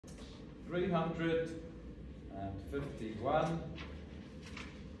351.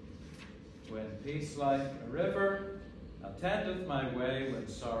 When peace like a river attendeth my way, when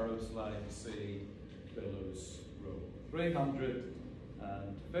sorrows like sea billows roll.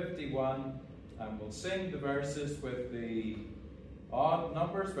 351, and we'll sing the verses with the odd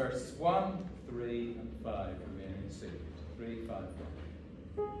numbers, verses 1, 3, and 5 remaining seated. 3, 5,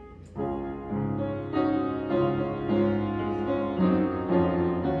 1.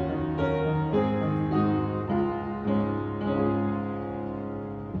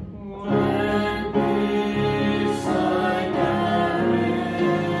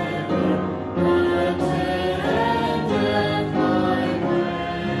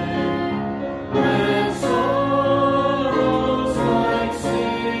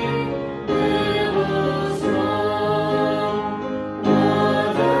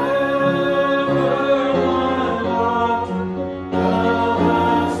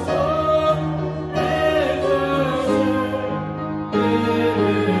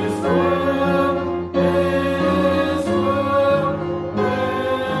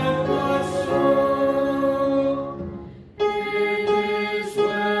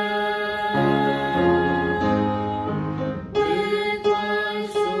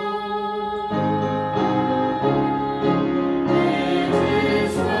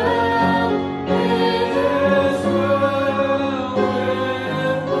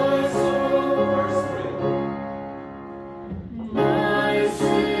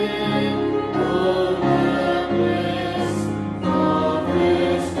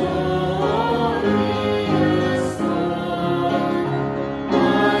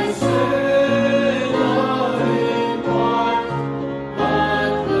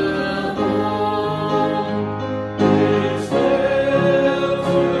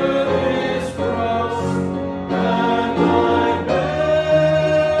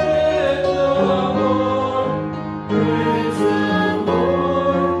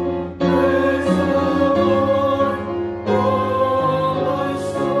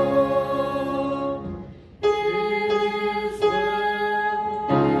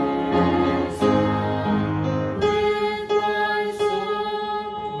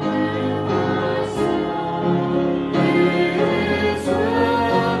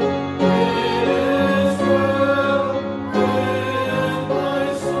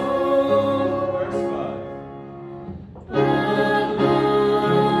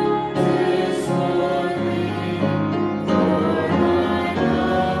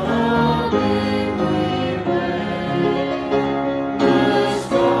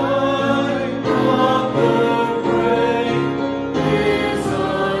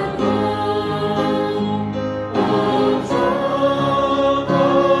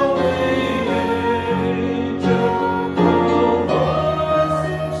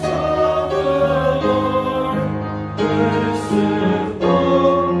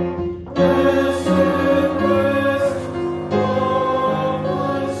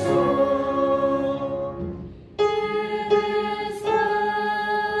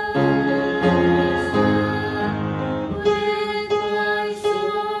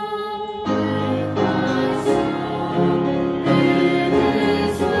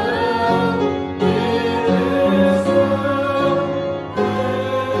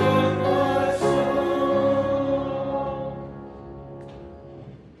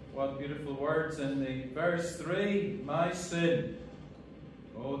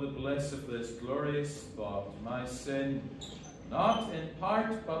 My sin, not in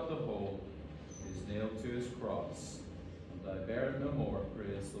part but the whole, is nailed to his cross, and I bear it no more.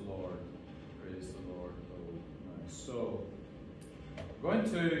 Praise the Lord. Praise the Lord, oh my soul. We're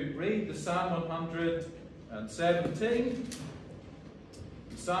going to read the Psalm 117.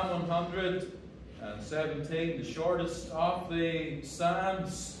 Psalm 117, the shortest of the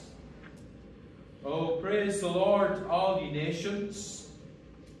Psalms. Oh, praise the Lord, all ye nations.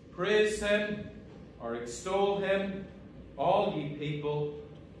 Praise him, or extol him, all ye people,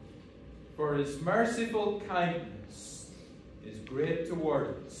 for his merciful kindness is great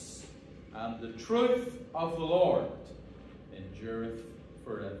toward us, and the truth of the Lord endureth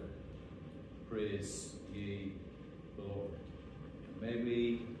forever. Praise ye the Lord. And may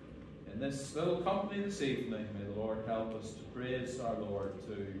we, in this little company this evening, may the Lord help us to praise our Lord,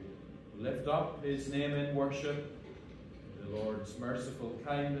 to lift up his name in worship. The Lord's merciful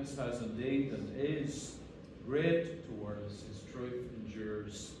kindness has indeed and is great toward us. His truth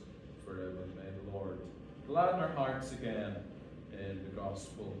endures forever. May the Lord gladden our hearts again in the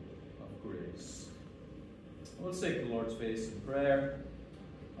gospel of grace. We'll seek the Lord's face in prayer.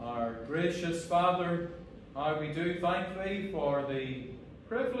 Our gracious Father, how we do thank thee for the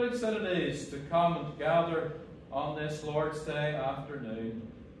privilege that it is to come and gather on this Lord's Day afternoon.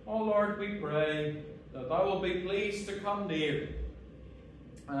 Oh Lord, we pray that Thou will be pleased to come near,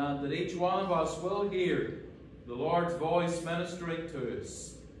 and that each one of us will hear the Lord's voice ministering to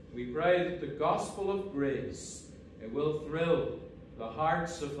us. We pray that the gospel of grace, it will thrill the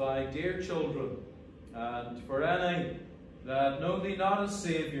hearts of Thy dear children, and for any that know Thee not as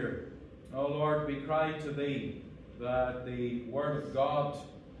Saviour, oh Lord, we cry to Thee that the Word of God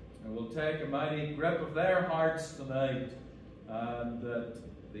will take a mighty grip of their hearts tonight, and that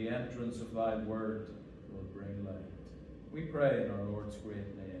the entrance of Thy Word will bring light. We pray in our Lord's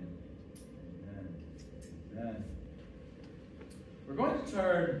great name. Amen. Amen. We're going to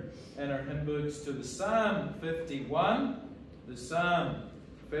turn in our hymn books to the Psalm 51. The Psalm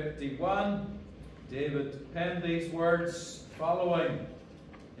 51. David penned these words following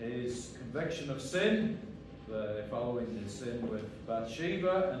his conviction of sin, following his sin with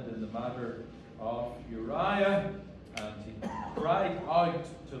Bathsheba and in the matter of Uriah, and he cried out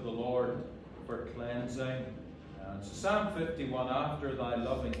to the Lord for cleansing. And so Psalm 51, after Thy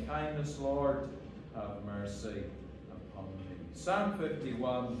loving kindness, Lord, have mercy upon me. Psalm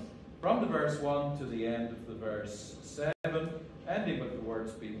 51, from the verse 1 to the end of the verse 7, ending with the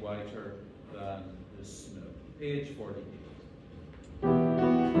words, be whiter than the snow. Page 48.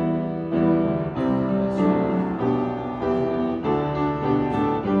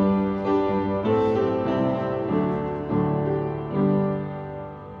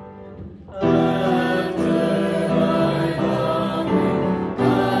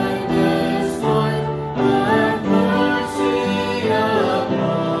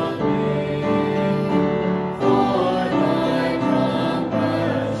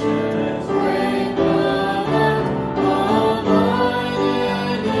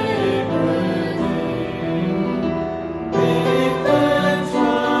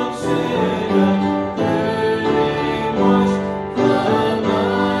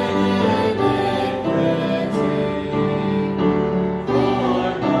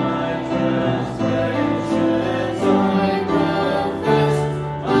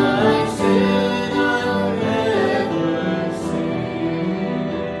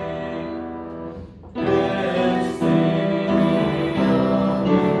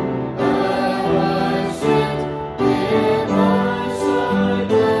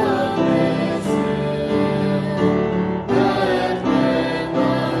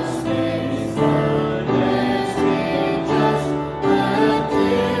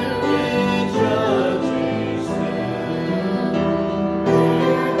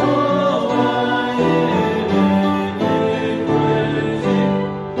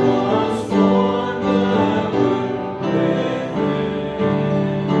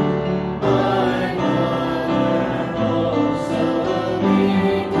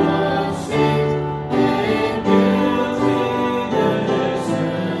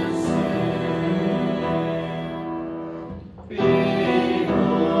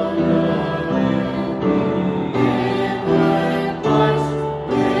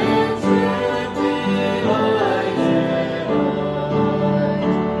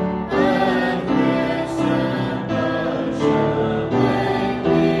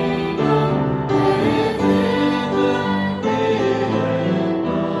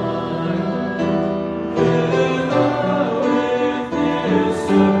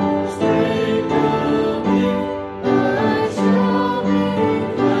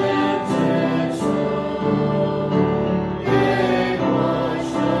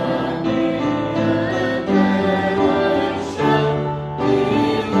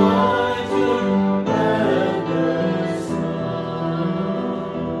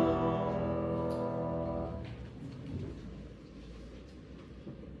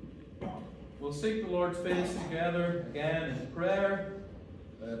 We'll seek the Lord's face together again in prayer.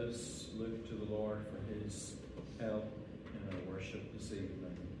 Let us look to the Lord for His help in our worship this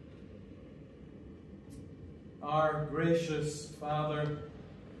evening. Our gracious Father,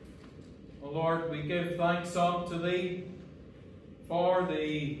 O Lord, we give thanks unto Thee for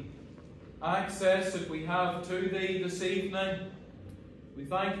the access that we have to Thee this evening. We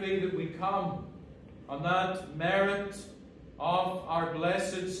thank Thee that we come on that merit of our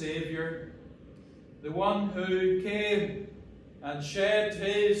blessed Saviour, the one who came and shed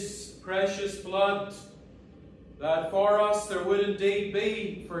His precious blood, that for us there would indeed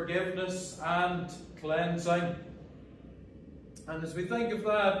be forgiveness and cleansing. And as we think of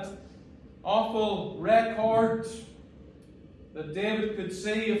that awful record that David could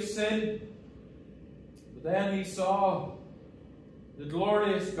see of sin, but then he saw the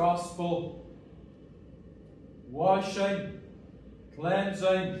glorious gospel washing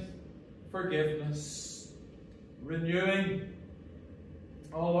cleansing, forgiveness, renewing.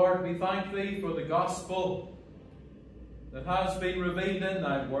 Oh Lord, we thank Thee for the gospel that has been revealed in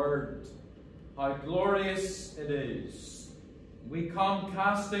Thy word. How glorious it is. We come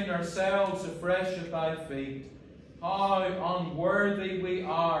casting ourselves afresh at Thy feet. How unworthy we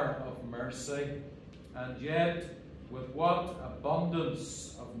are of mercy, and yet with what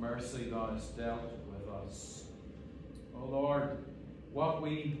abundance of mercy Thou hast dealt with us. O Lord, what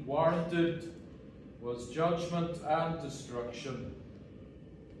we warranted was judgment and destruction.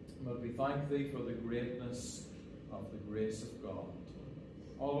 But we thank Thee for the greatness of the grace of God.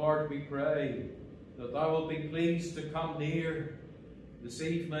 O Lord, we pray that Thou wilt be pleased to come near this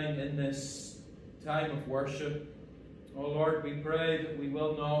evening in this time of worship. O Lord, we pray that we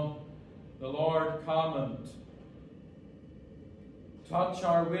will know the Lord come and touch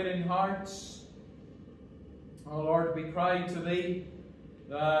our waiting hearts. O Lord, we cry to Thee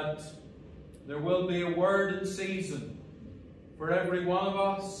that there will be a word in season for every one of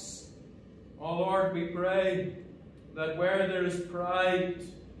us. O Lord, we pray that where there is pride,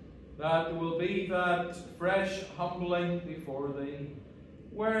 that there will be that fresh humbling before Thee.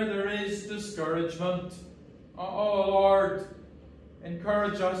 Where there is discouragement, O Lord,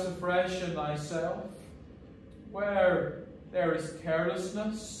 encourage us afresh in Thyself. Where there is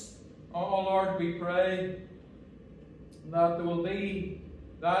carelessness, O Lord, we pray that there will be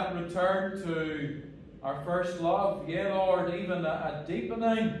that return to our first love. Yea, Lord, even a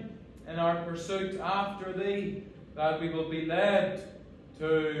deepening in our pursuit after Thee, that we will be led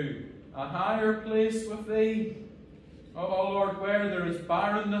to a higher place with Thee. Oh Lord, where there is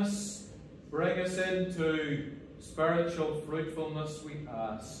barrenness, bring us into spiritual fruitfulness, we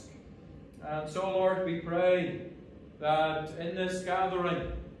ask. And so, Lord, we pray that in this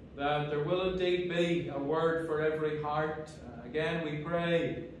gathering, that there will indeed be a word for every heart. Again, we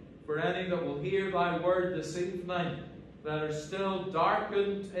pray for any that will hear Thy word this evening, that are still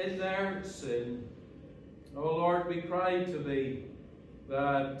darkened in their sin. Oh Lord, we cry to Thee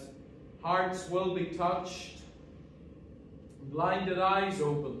that hearts will be touched, blinded eyes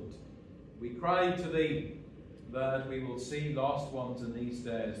opened. We cry to Thee that we will see lost ones in these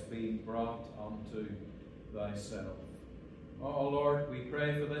days being brought unto Thyself. Oh Lord, we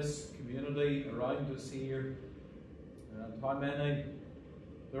pray for this community around us here, and how many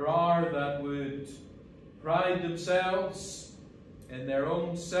there are that would pride themselves in their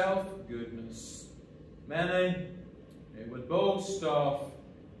own self-goodness. Many would boast of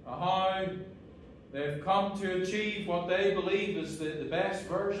how they've come to achieve what they believe is the best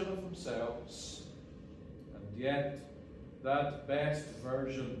version of themselves. And yet, that best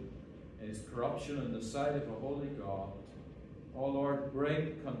version is corruption in the sight of a holy God. Oh Lord,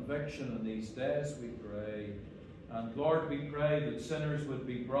 bring conviction in these days, we pray. And Lord, we pray that sinners would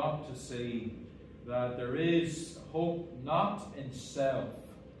be brought to see that there is hope not in self,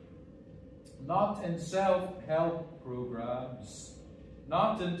 not in self-help programs,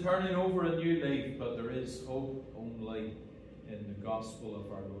 not in turning over a new leaf, but there is hope only in the gospel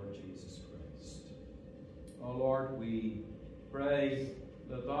of our Lord Jesus Christ. Oh Lord, we pray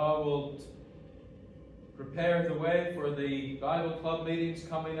that Thou wilt prepare the way for the Bible Club meetings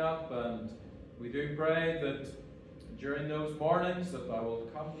coming up, and we do pray that during those mornings that Thou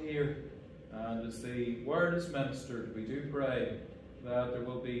wilt come here, and as the word is ministered, we do pray that there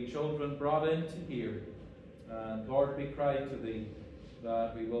will be children brought in to hear. And Lord, we cry to Thee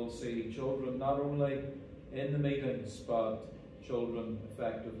that we will see children not only in the meetings, but children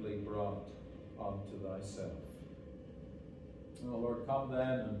effectively brought unto Thyself. Oh Lord, come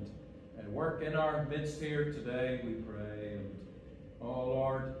then and work in our midst here today, we pray. And oh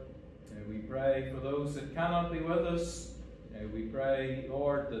Lord, we pray for those that cannot be with us. We pray,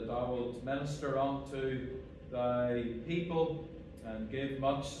 Lord, that Thou wilt minister unto Thy people and give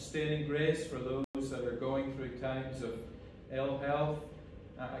much sustaining grace for those that are going through times of ill health.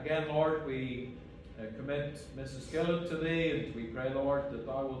 Again, Lord, we commit Mrs. Gillett to Thee, and we pray, Lord, that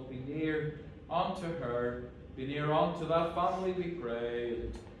Thou wilt be near unto her, be near unto that family, we pray.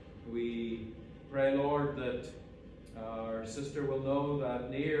 And we pray, Lord, that our sister will know that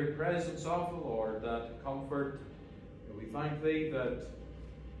near presence of the Lord, that comfort. We thank Thee that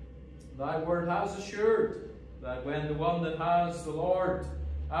Thy word has assured that when the one that has the Lord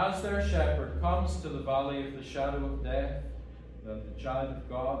as their shepherd comes to the valley of the shadow of death, that the child of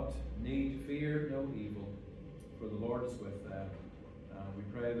God need fear no evil, for the Lord is with them. We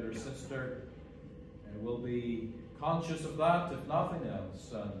pray that our sister will be conscious of that, if nothing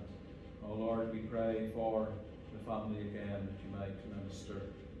else. And, oh Lord, we pray for the family again, that You might minister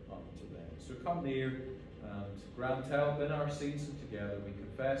unto them. So come near and grant help in our season together. We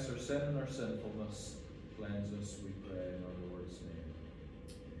confess our sin and our sinfulness. Cleanse us, we pray, in our Lord's name.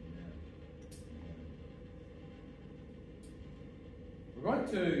 Amen. We're going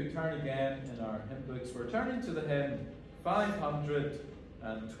to turn again in our hymn books. We're turning to the hymn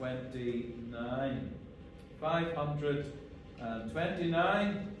 529.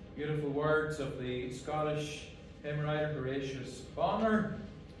 529, beautiful words of the Scottish hymn writer Horatius Bonner.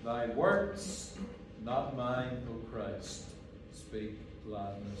 Thy works, not mine, O Christ, speak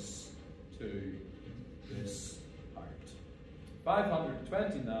gladness to this heart.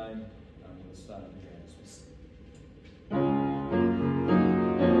 529, and we'll stand again as we sing.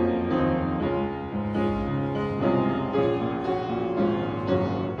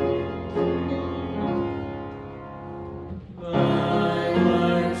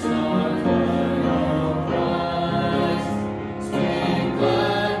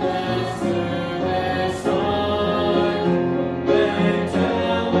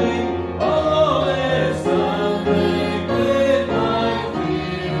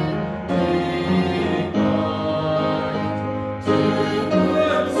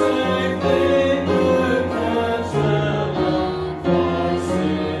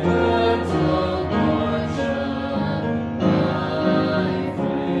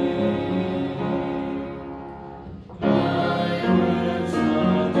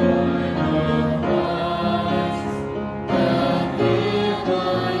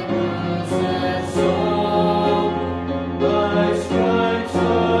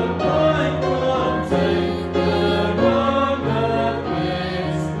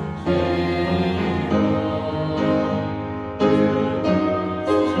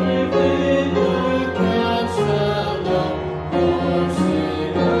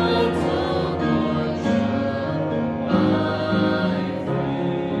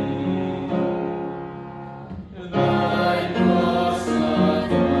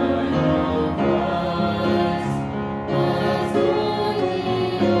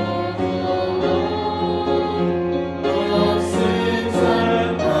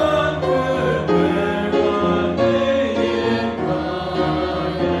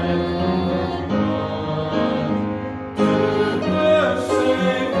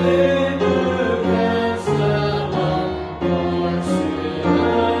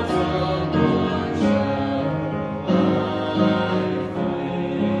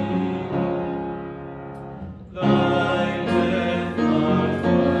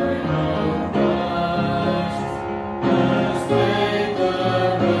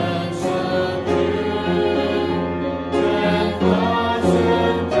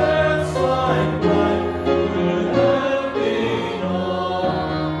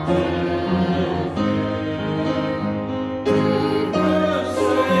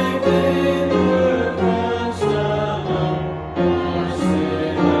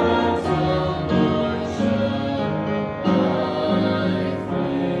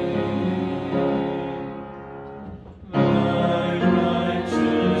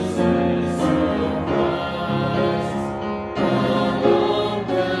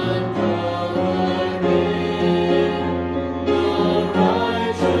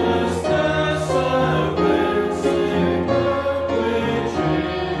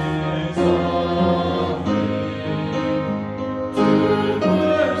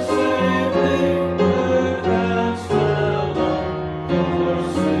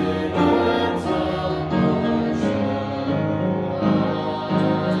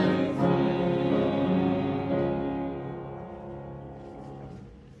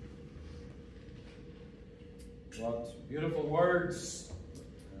 What beautiful words,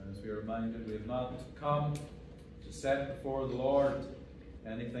 as we are reminded we have not come to set before the Lord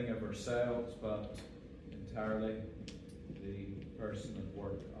anything of ourselves, but entirely the person and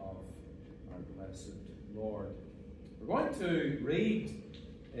work of our blessed Lord. We're going to read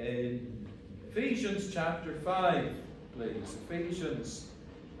in Ephesians chapter 5, please. Ephesians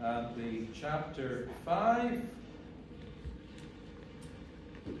and the chapter 5.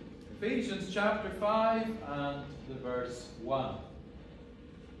 Ephesians chapter 5 and the verse 1.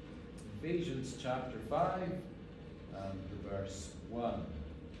 Ephesians chapter 5 and the verse 1.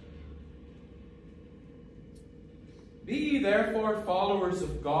 Be ye therefore followers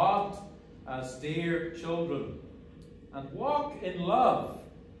of God as dear children, and walk in love,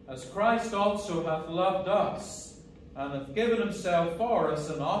 as Christ also hath loved us, and hath given himself for us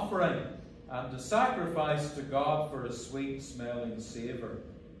an offering and a sacrifice to God for a sweet-smelling savour.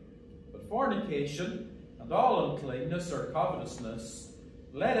 But fornication and all uncleanness or covetousness,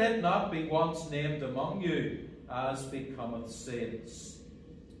 let it not be once named among you, as becometh saints.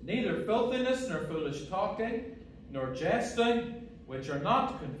 neither filthiness, nor foolish talking, nor jesting, which are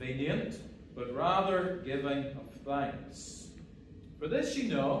not convenient, but rather giving of thanks. For this ye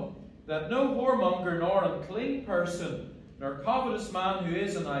know, that no whoremonger, nor unclean person, nor covetous man who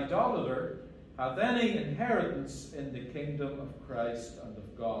is an idolater, hath any inheritance in the kingdom of Christ and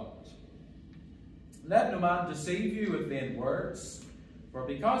of God. Let no man deceive you with vain words, for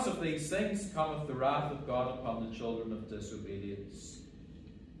because of these things cometh the wrath of God upon the children of disobedience.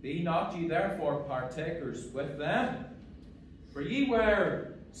 Be not ye therefore partakers with them, for ye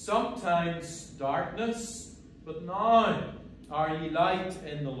were sometimes darkness, but now are ye light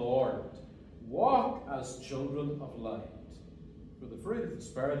in the Lord. Walk as children of light. For the fruit of the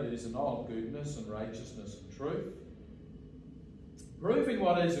Spirit is in all goodness and righteousness and truth, proving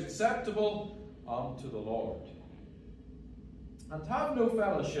what is acceptable unto the Lord. And have no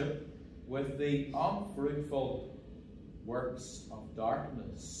fellowship with the unfruitful works of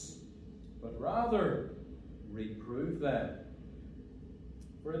darkness, but rather reprove them.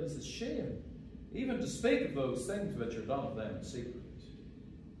 For it is a shame even to speak of those things which are done of them in secret.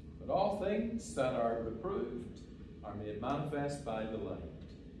 But all things that are reproved are made manifest by the light.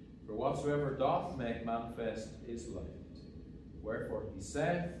 For whatsoever doth make manifest is light. Wherefore he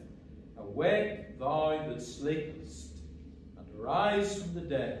saith, Awake, thou that sleepest, and arise from the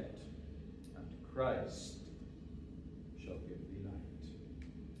dead, and Christ shall give thee light.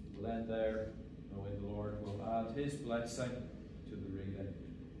 We'll end there, knowing the Lord will add his blessing to the reading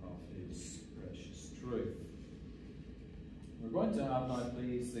of his precious truth. We're going to have now,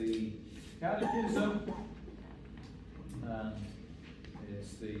 please, the Catechism, and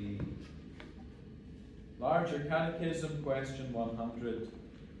it's the larger Catechism, question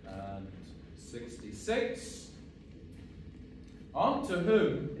 166. Unto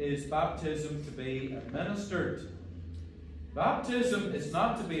whom is baptism to be administered? Baptism is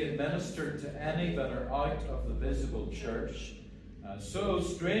not to be administered to any that are out of the visible church, so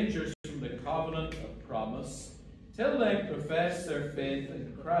strangers from the covenant of promise, till they profess their faith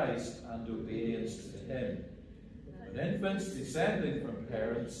in Christ and obedience to him. But infants descending from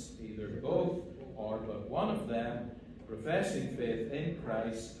parents, either both or but one of them, professing faith in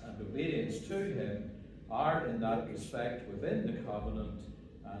Christ and obedience to him, are in that respect within the covenant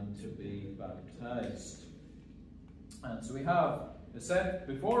and to be baptized. And so we have set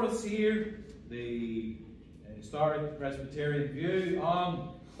before us here the historic Presbyterian view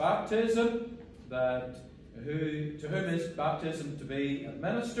on baptism, that to whom is baptism to be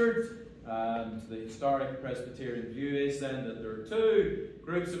administered, and the historic Presbyterian view is then that there are two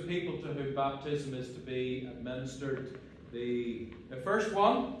groups of people to whom baptism is to be administered. The first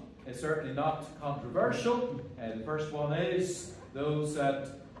one is certainly not controversial. The first one is those that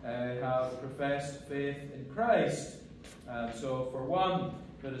have professed faith in Christ. So for one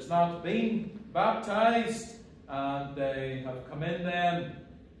that has not been baptized, and they have come in then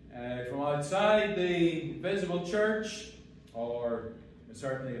from outside the visible church, or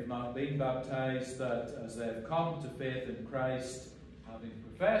certainly have not been baptized, that as they have come to faith in Christ, having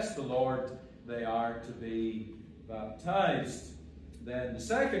professed the Lord, they are to be baptized. Then the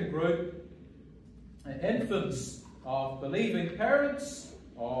second group, infants of believing parents,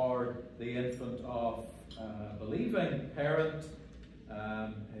 or the infant of believing parent,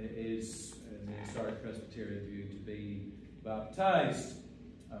 is in the historic Presbyterian view to be baptized.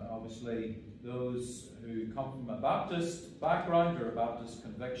 Obviously, those who come from a Baptist background or a Baptist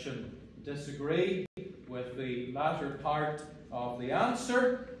conviction disagree with the latter part of the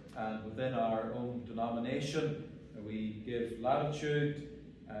answer, and within our own denomination we give latitude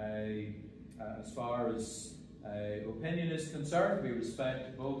as far as opinion is concerned. We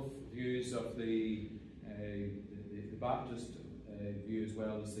respect both views of the Baptist view as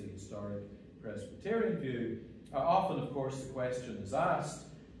well as the historic Presbyterian view. Often, of course, the question is asked,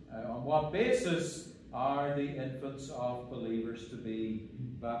 on what basis are the infants of believers to be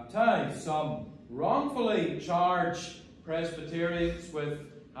baptized? Some wrongfully charge Presbyterians with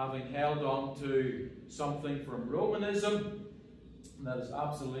having held on to something from Romanism. That is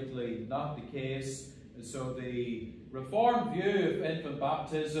absolutely not the case. So the Reformed view of infant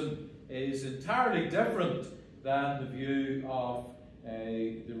baptism is entirely different than the view of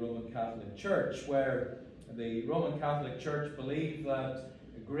the Roman Catholic Church, where the Roman Catholic Church believe that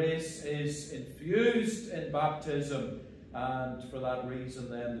grace is infused in baptism, and for that reason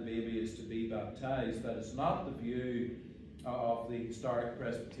then the baby is to be baptized. That is not the view of the historic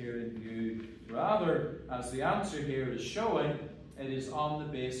Presbyterian view. Rather, as the answer here is showing, it is on the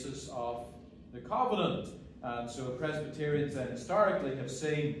basis of the covenant. And so Presbyterians then historically have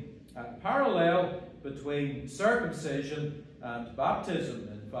seen a parallel between circumcision and baptism.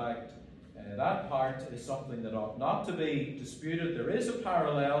 In fact, that part is something that ought not to be disputed. There is a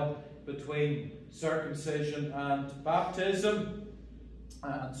parallel between circumcision and baptism.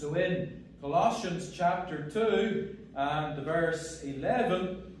 And so in Colossians chapter 2 and verse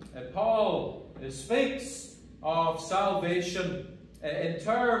 11, Paul speaks of salvation in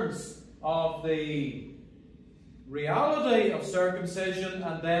terms of the reality of circumcision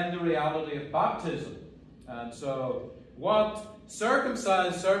and then the reality of baptism. And so what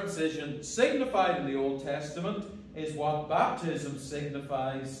circumcision signified in the Old Testament is what baptism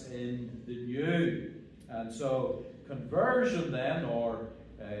signifies in the New. And so conversion then, or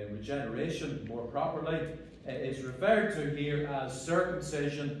regeneration more properly, is referred to here as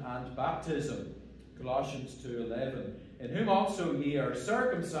circumcision and baptism. Colossians 2:11. In whom also ye are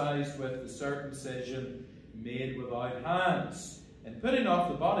circumcised with the circumcision made without hands, and putting off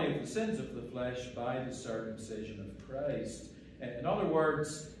the body of the sins of the flesh by the circumcision of Christ. In other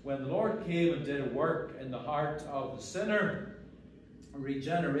words, when the Lord came and did a work in the heart of the sinner,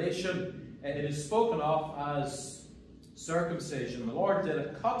 regeneration, it is spoken of as circumcision. The Lord did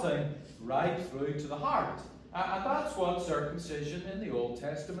a cutting right through to the heart. And that's what circumcision in the Old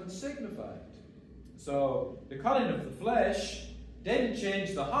Testament signified. So the cutting of the flesh didn't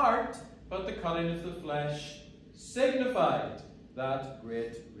change the heart, but the cutting of the flesh signified that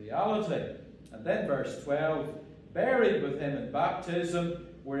great reality. And then verse 12, buried with him in baptism,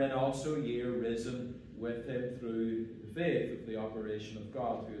 wherein also ye are risen with him through the faith of the operation of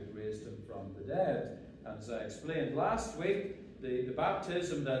God, who hath raised him from the dead. And as I explained last week, the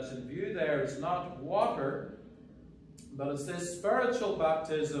baptism that's in view there is not water, but it's this spiritual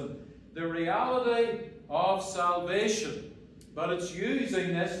baptism, the reality of salvation. But it's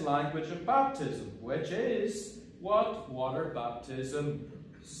using this language of baptism, which is what water baptism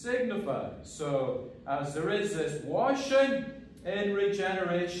signifies. So, as there is this washing in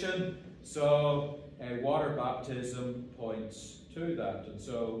regeneration, so water baptism points to that. And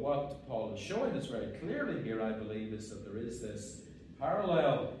so what Paul is showing us very clearly here, I believe, is that there is this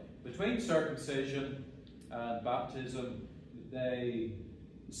parallel between circumcision and baptism. They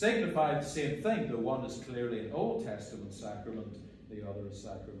signify the same thing, though one is clearly an Old Testament sacrament, the other a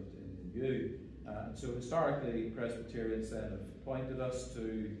sacrament in the New. And so historically, Presbyterians then have pointed us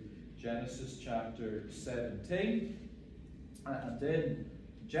to Genesis chapter 17. And in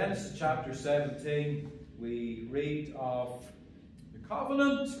Genesis chapter 17, we read of the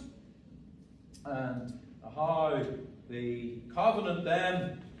covenant and how the covenant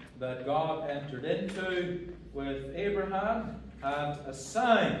then that God entered into with Abraham had a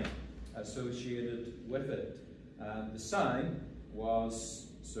sign associated with it. And the sign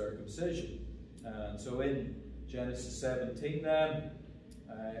was circumcision. And so in Genesis 17 then,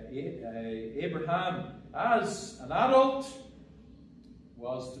 Abraham, as an adult,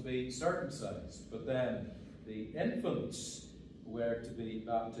 was to be circumcised. But then the infants were to be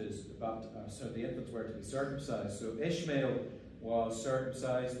the infants were to be circumcised. So Ishmael was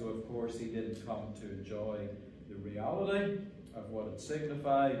circumcised, though of course he didn't come to enjoy the reality of what it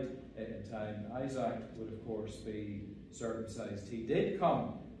signified in time. Isaac would of course be circumcised. He did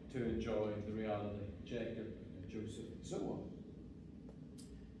come to enjoy the reality, Jacob and Joseph and so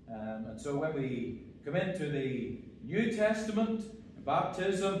on. And so when we come into the New Testament,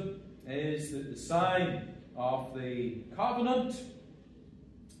 baptism is the sign of the covenant.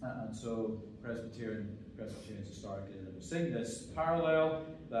 And so Presbyterians historically have seen this parallel,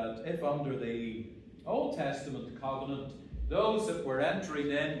 that if under the Old Testament covenant, those that were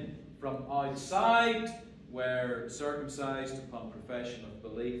entering in from outside were circumcised upon profession of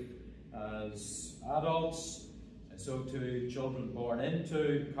belief as adults, and so too children born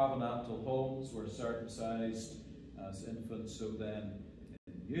into covenantal homes were circumcised as infants. So then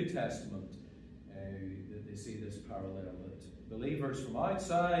in the New Testament they see this parallel, that believers from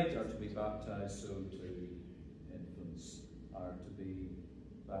outside are to be baptized, so too infants are to be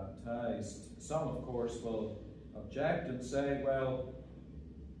baptized. Some of course will object and say, well,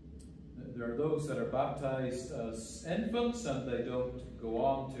 there are those that are baptized as infants and they don't go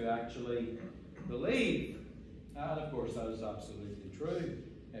on to actually believe. And of course that is absolutely true.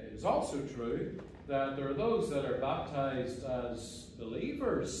 It is also true that there are those that are baptized as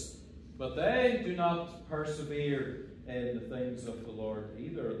believers, but they do not persevere in the things of the Lord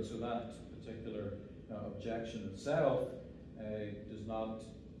either. And so that particular objection itself does not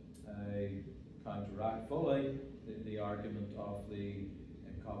counteract fully the argument of the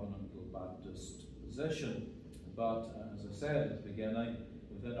covenantal Baptist position. But as I said at the beginning,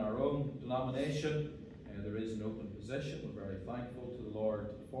 within our own denomination, there is an open position. We're very thankful to the Lord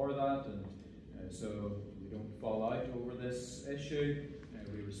for that, and so we don't fall out over this issue.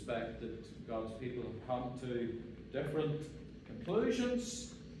 we respect that God's people have come to different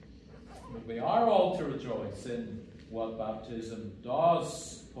conclusions. But we are all to rejoice in what baptism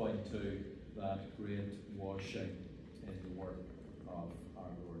does point to, that great washing in the work of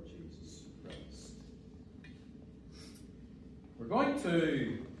our Lord Jesus Christ. We're going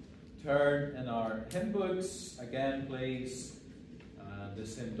to turn in our hymn books again, please.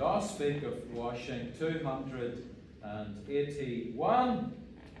 This hymn does speak of washing. 281.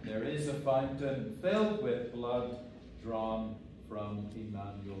 There is a fountain filled with blood drawn from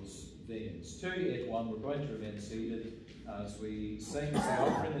Emmanuel's veins. 281. We're going to remain seated as we sing as the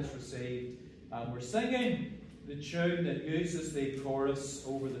offering is received. And we're singing the tune that uses the chorus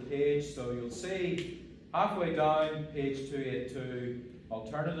over the page. So you'll see halfway down page 282,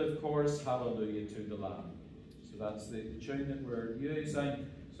 alternative chorus, Hallelujah to the Lamb. So that's the tune that we're using.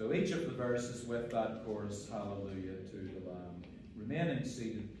 So each of the verses with that chorus, Hallelujah to the Lamb. Remaining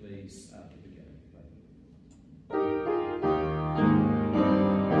seated, please, at the beginning.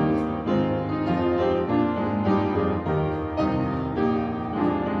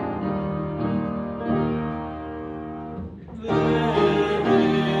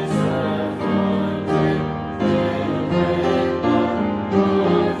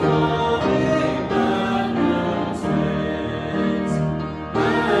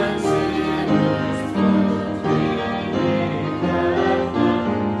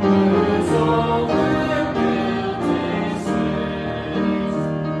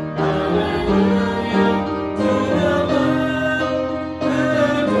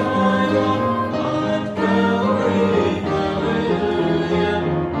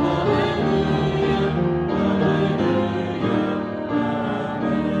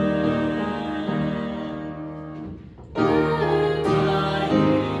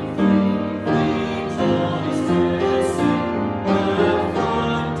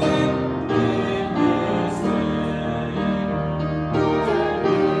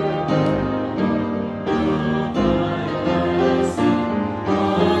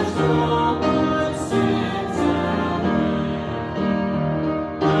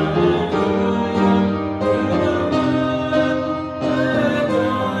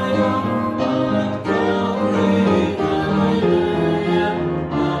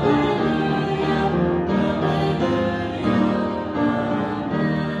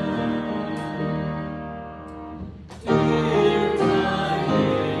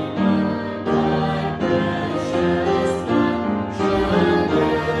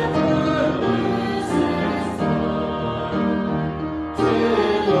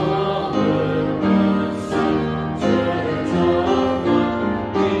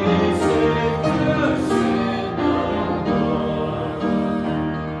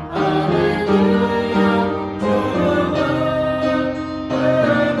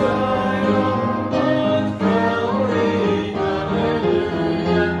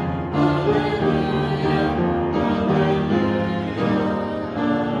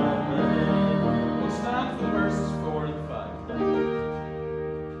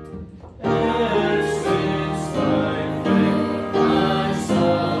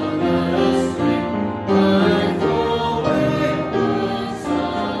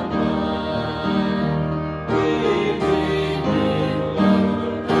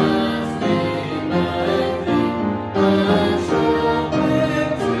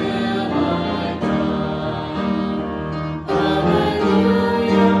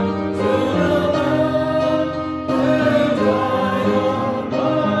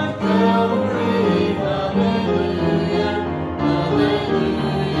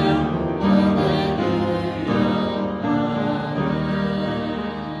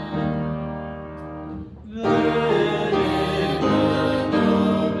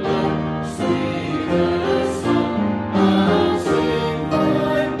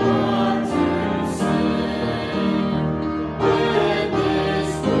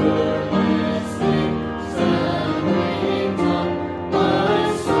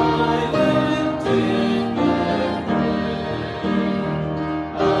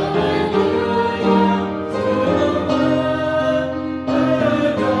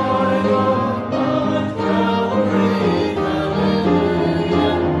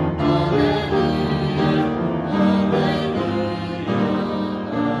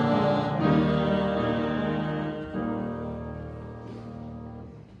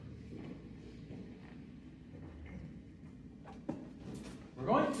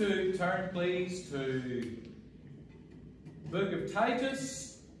 To turn, please, to the book of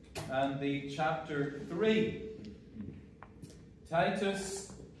Titus and the chapter 3.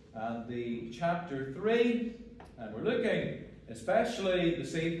 Titus and the chapter 3, and we're looking especially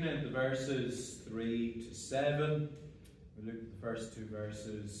this evening, the verses 3 to 7. We looked at the first two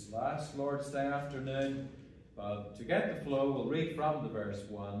verses last Lord's Day afternoon, but to get the flow, we'll read from the verse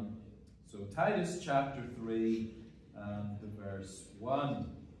 1. So Titus chapter 3 and the verse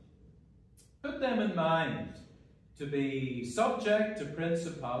 1. Put them in mind to be subject to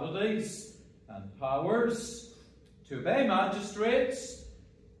principalities and powers, to obey magistrates,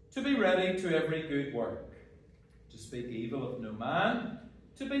 to be ready to every good work, to speak evil of no man,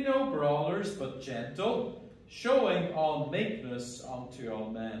 to be no brawlers, but gentle, showing all meekness unto all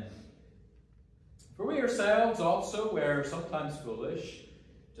men. For we ourselves also were sometimes foolish,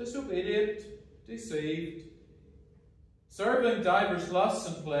 disobedient, deceived, serving divers lusts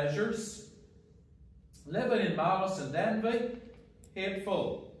and pleasures, living in malice and envy,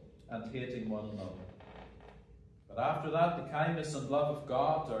 hateful, and hating one another. But after that the kindness and love of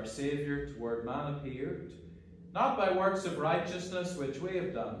God, our Saviour, toward man appeared, not by works of righteousness which we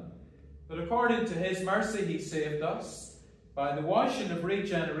have done, but according to his mercy he saved us, by the washing of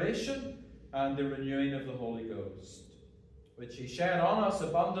regeneration and the renewing of the Holy Ghost, which he shed on us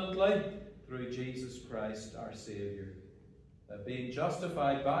abundantly through Jesus Christ our Saviour, that being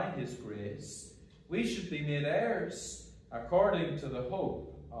justified by his grace, we should be made heirs according to the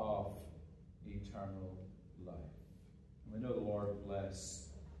hope of eternal life. And we know the Lord bless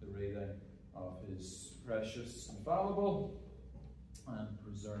the reading of his precious, infallible, and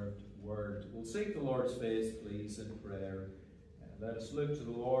preserved word. We'll seek the Lord's face, please, in prayer. Let us look to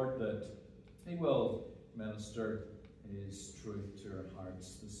the Lord that he will minister his truth to our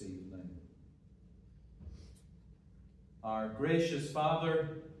hearts this evening. Our gracious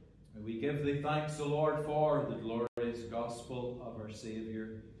Father, we give thee thanks, O Lord, for the glorious gospel of our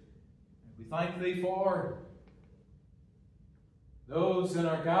Saviour. We thank thee for those in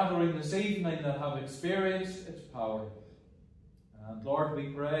our gathering this evening that have experienced its power. And Lord, we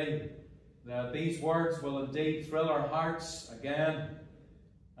pray that these words will indeed thrill our hearts again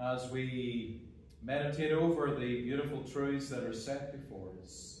as we meditate over the beautiful truths that are set before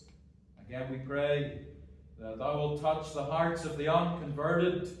us. Again, we pray that thou wilt touch the hearts of the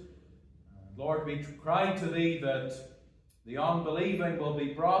unconverted. Lord, we cry to thee that the unbelieving will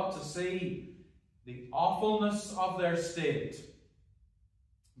be brought to see the awfulness of their state,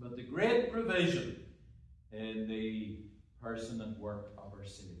 but the great provision in the person and work of our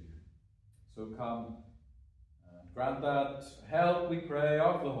Saviour. So come and grant that help, we pray,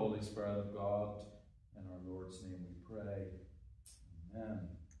 of the Holy Spirit of God. In our Lord's name we pray. Amen.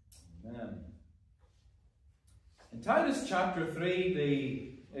 Amen. In Titus chapter 3,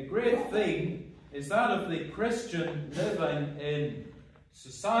 a great theme is that of the Christian living in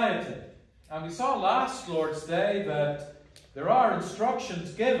society. And we saw last Lord's Day that there are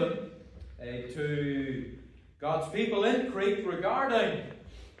instructions given to God's people in Crete regarding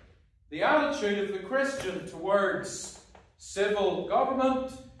the attitude of the Christian towards civil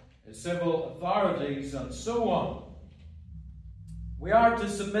government, civil authorities, and so on. We are to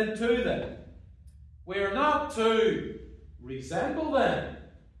submit to them. We are not to resemble them.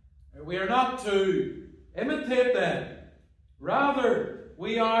 We are not to imitate them. Rather,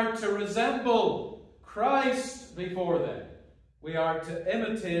 we are to resemble Christ before them. We are to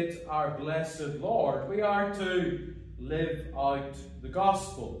imitate our blessed Lord. We are to live out the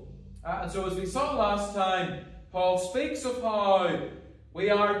gospel. And so as we saw last time, Paul speaks of how we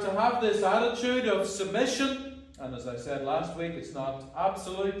are to have this attitude of submission. And as I said last week, it's not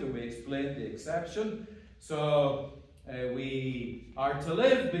absolute, and we explained the exception. So we are to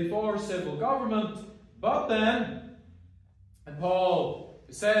live before civil government, but then, and Paul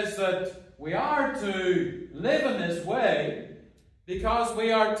says that we are to live in this way because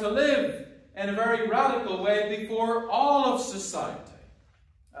we are to live in a very radical way before all of society.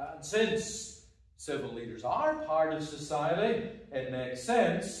 And since civil leaders are part of society, it makes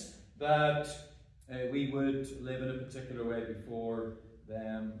sense that we would live in a particular way before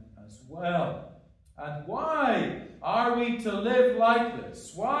them as well. And why are we to live like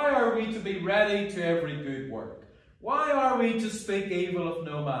this? Why are we to be ready to every good work? Why are we to speak evil of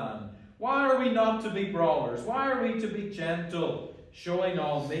no man? Why are we not to be brawlers? Why are we to be gentle, showing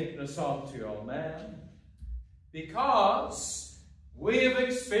all meekness unto all men? Because we have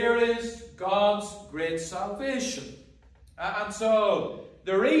experienced God's great salvation. And so,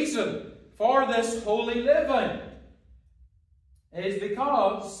 the reason for this holy living is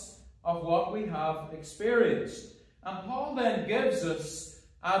because of what we have experienced. And Paul then gives us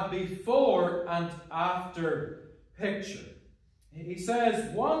a before and after picture. He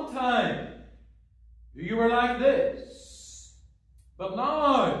says, one time you were like this, but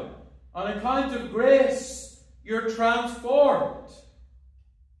now, on account of grace, you're transformed.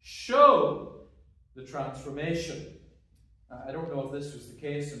 Show the transformation. I don't know if this was the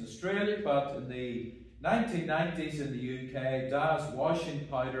case in Australia, but in the 1990s in the UK, Daz washing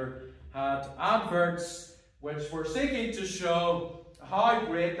powder had adverts which were seeking to show how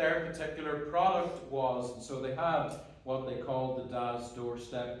great their particular product was. And so they had what they called the Daz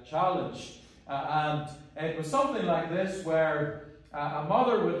Doorstep Challenge. And it was something like this, where a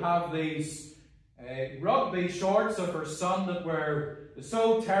mother would have these rugby shorts of her son that were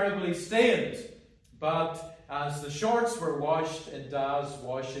so terribly stained, but as the shorts were washed in Daz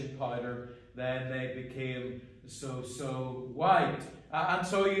washing powder, then they became so white. And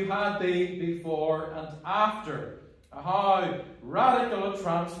so you had the before and after. How radical a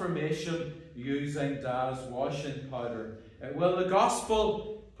transformation using Daz washing powder. Will the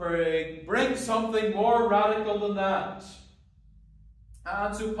gospel bring something more radical than that?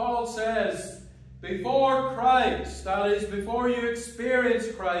 And so Paul says, before Christ, that is, before you experience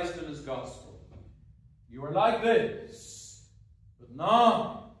Christ and his gospel, you were like this. But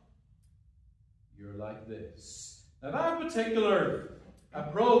now, you're like this. Now that particular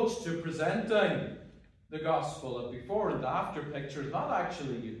approach to presenting the gospel, a before and after picture, is not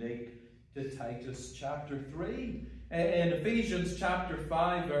actually unique to Titus chapter 3. In Ephesians chapter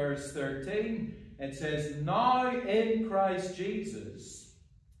 5 verse 13, it says, now in Christ Jesus,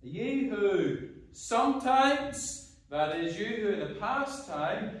 ye who sometimes, that is, you who in the past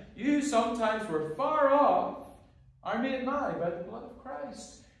time, you sometimes were far off, are made nigh by the blood of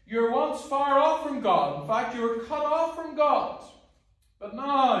Christ. You were once far off from God. In fact, you were cut off from God. But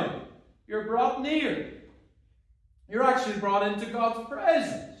now, you're brought near. You're actually brought into God's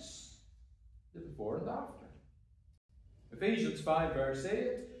presence. The before and after. Ephesians 5 verse 8.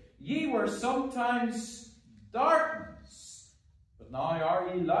 Ye were sometimes darkness, but now are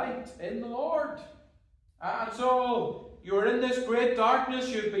ye light in the Lord. And so, you were in this great darkness,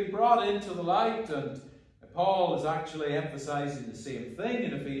 you've been brought into the light. And Paul is actually emphasizing the same thing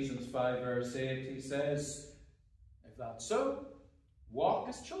in Ephesians 5 verse 8. He says, if that's so, walk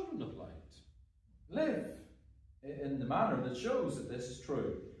as children of light. Live in the manner that shows that this is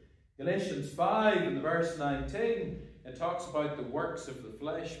true. Galatians 5 in the verse 19, it talks about the works of the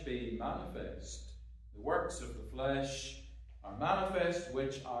flesh being manifest. The works of the flesh are manifest,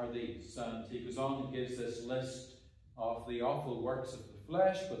 which are these. And he goes on and gives this list of the awful works of the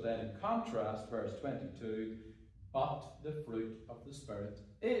flesh, but then in contrast, verse 22, but the fruit of the Spirit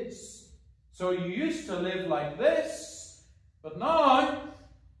is. So you used to live like this, but now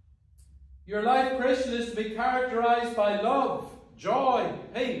your life, Christian, is to be characterized by love, joy,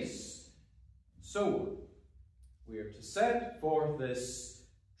 peace, and so on. We are to set forth this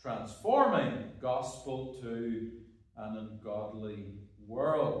transforming gospel to an ungodly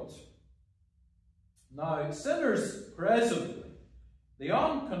world. Now, sinners presently, the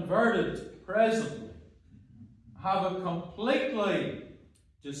unconverted presently, have a completely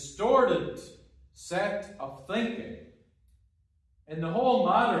distorted set of thinking in the whole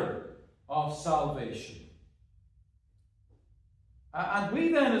matter of salvation. And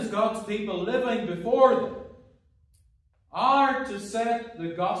we then, as God's people living before them, are to set the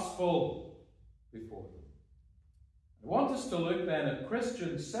gospel before them. I want us to look then at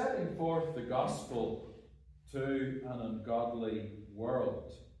Christians setting forth the gospel to an ungodly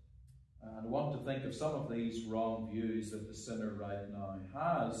world. And I want to think of some of these wrong views that the sinner right now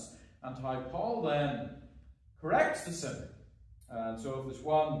has, and how Paul then corrects the sinner. And so if there's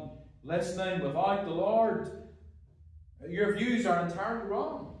one listening without the Lord, your views are entirely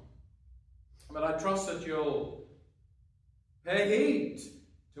wrong. But I trust that you'll pay heed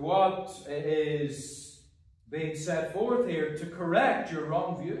to what is being set forth here to correct your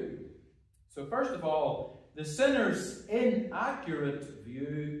wrong view. So first of all, the sinner's inaccurate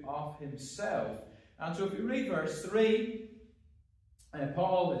view of himself. And so if you read verse 3,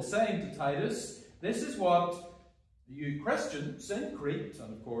 Paul is saying to Titus, this is what you Christians in Crete,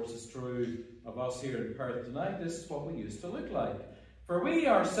 and of course it's true of us here in Perth tonight, this is what we used to look like. For we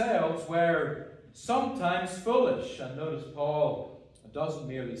ourselves were sometimes foolish. And notice Paul doesn't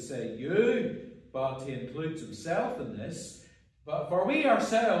merely say you, but he includes himself in this. But for we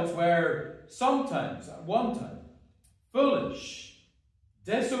ourselves were sometimes, at one time, foolish,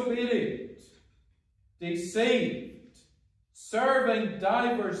 disobedient, deceived, serving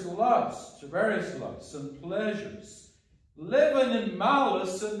divers lusts, various lusts and pleasures, living in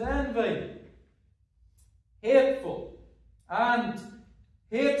malice and envy, hateful, and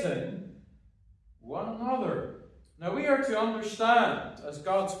hating one another. Now we are to understand, as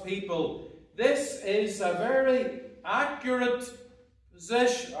God's people, this is a very accurate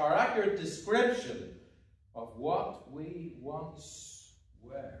position, or accurate description of what we once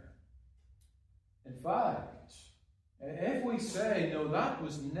were. In fact, if we say, no, that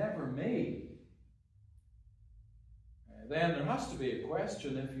was never me, then there has to be a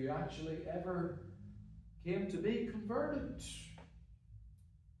question if you actually ever came to be converted.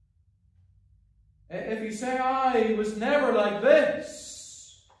 If you say, I was never like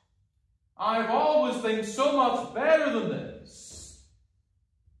this, I've always been so much better than this,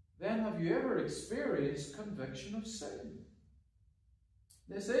 then have you ever experienced conviction of sin?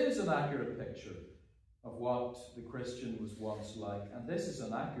 This is an accurate picture of what the Christian was once like, and this is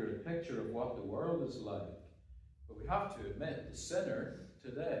an accurate picture of what the world is like. But we have to admit, the sinner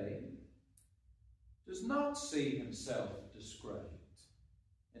today does not see himself described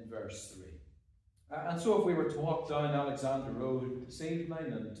in verse 3. And so if we were to walk down Alexander Road this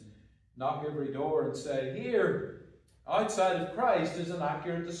evening and knock every door and say, here, outside of Christ is an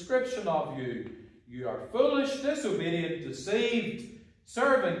accurate description of you. You are foolish, disobedient, deceived,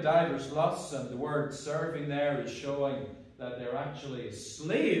 serving divers lusts, and the word serving there is showing that they're actually a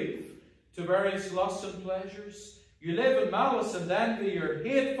slave to various lusts and pleasures. You live in malice and envy, you're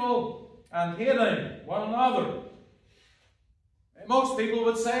hateful and hating one another. Most people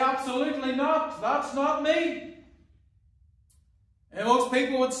would say, absolutely not, that's not me. And most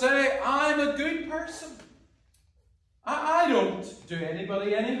people would say, I'm a good person. I don't do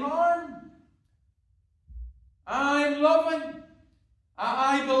anybody any harm. I'm loving.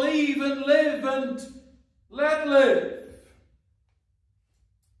 I believe and live and let live.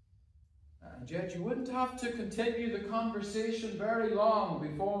 And yet you wouldn't have to continue the conversation very long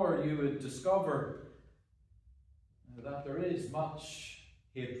before you would discover that there is much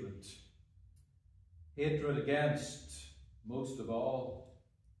hatred. Hatred against, most of all,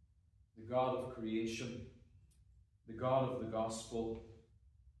 the God of creation, the God of the gospel.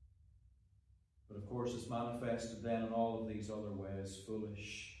 But of course it's manifested then in all of these other ways: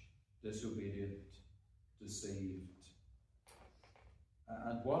 foolish, disobedient, deceived.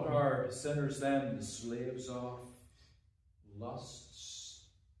 And what are sinners then the slaves of? Lusts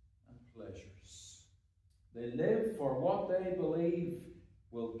and pleasures. They live for what they believe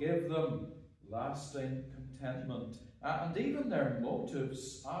will give them lasting contentment. And even their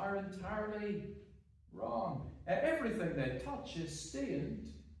motives are entirely wrong. Everything they touch is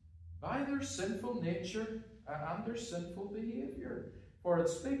stained by their sinful nature and their sinful behaviour. For it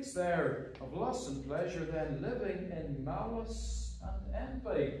speaks there of lust and pleasure, then living in malice and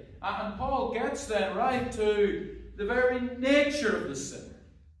envy. And Paul gets then right to the very nature of the sinner.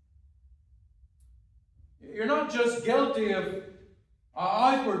 You're not just guilty of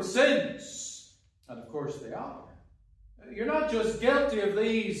outward sins, and of course they are. You're not just guilty of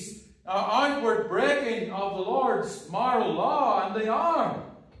these outward breaking of the Lord's moral law, and they are.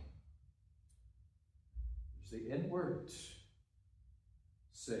 There's the inward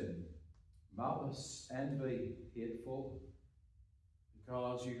sin, malice, envy, hateful,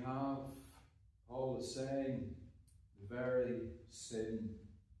 because you have, Paul is saying, the very sin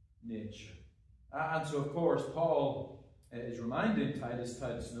nature. And so, of course, Paul is reminding Titus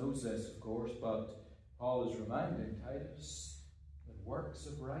knows this, of course, but Paul is reminding Titus that works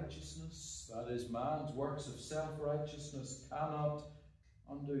of righteousness, that is, man's works of self-righteousness, cannot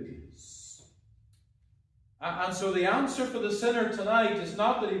undo this. And so the answer for the sinner tonight is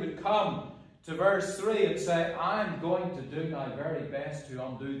not that he would come to verse 3 and say, I'm going to do my very best to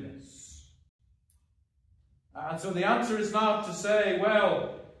undo this. And so the answer is not to say,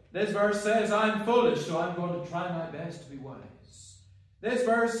 well, this verse says I'm foolish, so I'm going to try my best to be wise. This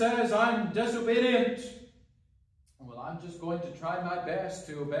verse says I'm disobedient. Well, I'm just going to try my best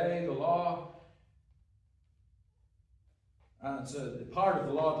to obey the law. And so the part of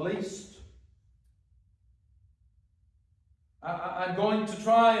the law at least. I'm going to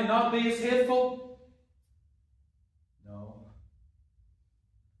try and not be as hateful. No.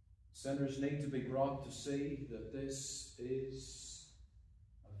 Sinners need to be brought to see that this is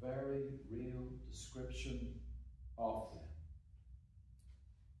a very real description of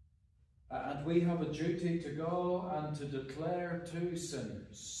them. And we have a duty to go and to declare to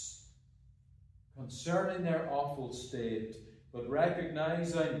sinners concerning their awful state, but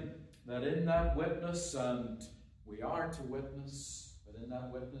recognizing that in that witness, and we are to witness, but in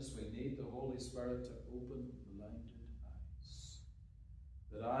that witness we need the Holy Spirit to open blinded eyes.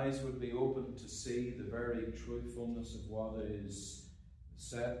 That eyes would be opened to see the very truthfulness of what is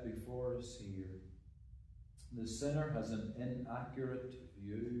set before us here. The sinner has an inaccurate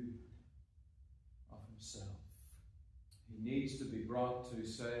view of himself. He needs to be brought to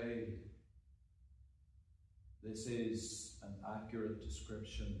say, this is an accurate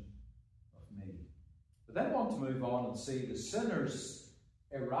description of me. But then I want to move on and see the sinner's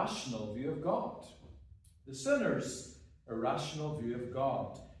irrational view of God. The sinner's irrational view of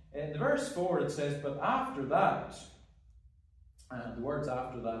God. In verse 4 it says, but after that, and the words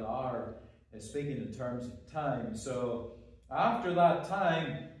after that are speaking in terms of time. So, after that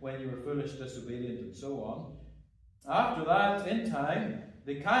time, when you were foolish, disobedient, and so on, after that, in time,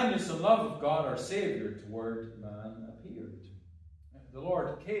 the kindness and love of God, our Saviour, toward man appeared. The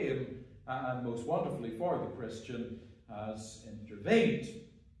Lord came, and most wonderfully for the Christian, has intervened.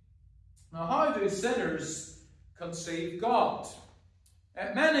 Now, how do sinners conceive God?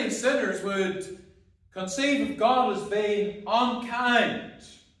 Many sinners would conceive of God as being unkind,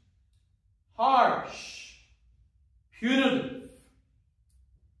 harsh, punitive.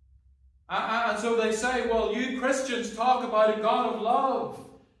 And so they say, well, you Christians talk about a God of love.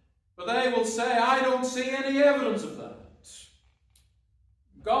 But they will say, I don't see any evidence of that.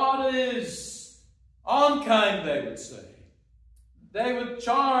 God is unkind, they would say. They would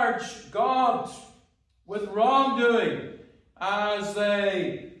charge God with wrongdoing as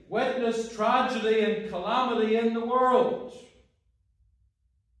they witness tragedy and calamity in the world.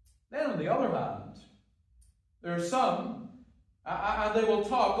 Then on the other hand, there are some, and they will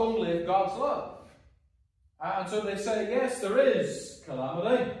talk only of God's love. And so they say, yes, there is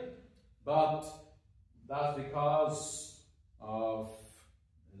calamity, but that's because of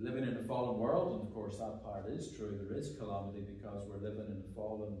living in a fallen world. And of course that part is true. There is calamity because we're living in a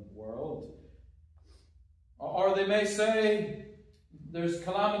fallen world. Or they may say, there's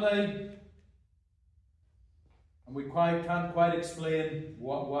calamity, and we can't quite explain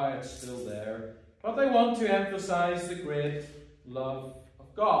why it's still there. But they want to emphasize the great love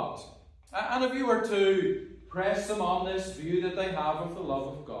of God. And if you were to press them on this view that they have of the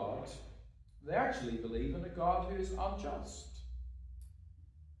love of God, they actually believe in a God who is unjust.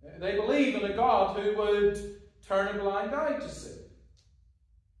 They believe in a God who would turn a blind eye to sin.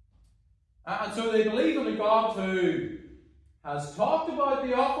 And so they believe in a God who has talked about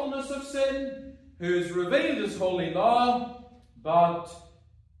the awfulness of sin, who has revealed his holy law, but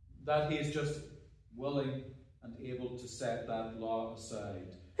that he is just willing and able to set that law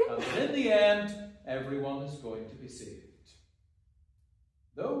aside. And that in the end, everyone is going to be saved.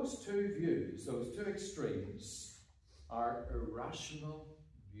 Those two views, those two extremes, are irrational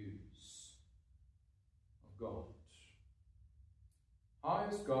views of God. How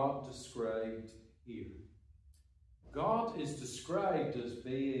is God described here? God is described as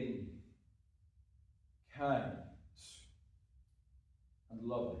being kind and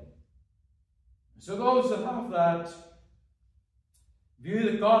loving. So those that have that view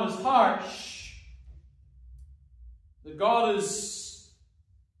that God is harsh, that God is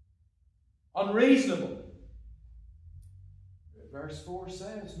unreasonable, verse 4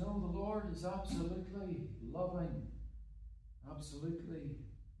 says, no, the Lord is absolutely loving, absolutely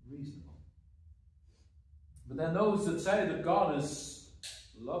reasonable. But then those that say that God is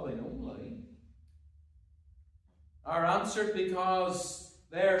loving only are answered because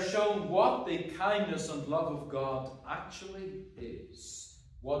they are shown what the kindness and love of God actually is.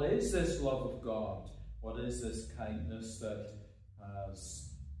 What is this love of God? What is this kindness that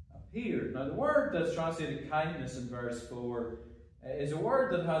has appeared? Now the word that's translated kindness in verse 4 is a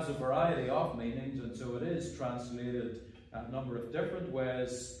word that has a variety of meanings, and so it is translated a number of different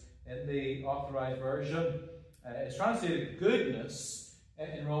ways in the Authorized Version. It's translated goodness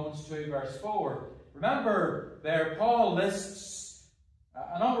in Romans 2 verse 4. Remember there Paul lists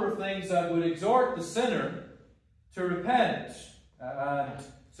a number of things that would exhort the sinner to repent. And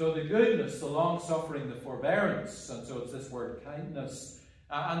so the goodness, the long-suffering, the forbearance, and so it's this word kindness.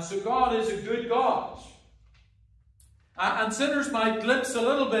 And so God is a good God. And sinners might glimpse a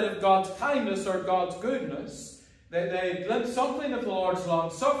little bit of God's kindness or God's goodness. They glimpse something of the Lord's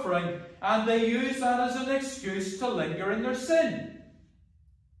long-suffering, and they use that as an excuse to linger in their sin.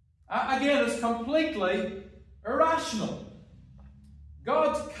 Again, it's completely irrational.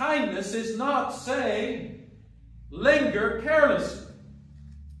 God's kindness is not saying, linger carelessly.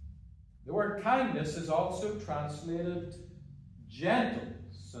 The word kindness is also translated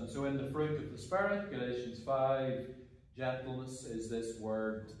gentleness. And so in the fruit of the Spirit, Galatians 5, gentleness is this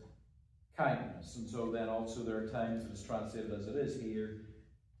word kindness. And so then also there are times that it's translated as it is here,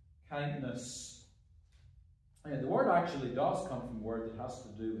 kindness. And the word actually does come from a word that has to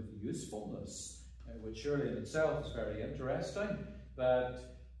do with usefulness, which surely in itself is very interesting. That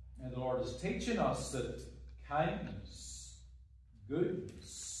the Lord is teaching us that kindness,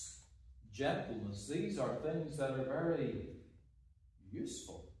 goodness, gentleness, these are things that are very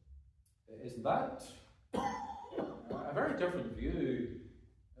useful. Isn't that a very different view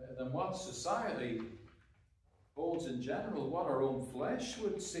than what society holds in general what our own flesh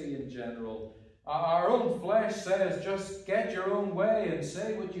would see in general. Our own flesh says, just get your own way and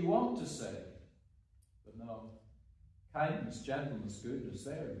say what you want to say. But no, kindness, gentleness, goodness,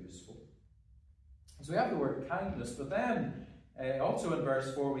 they are useful. So we have the word kindness, but then also in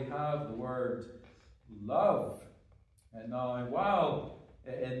verse 4 we have the word love. And now, while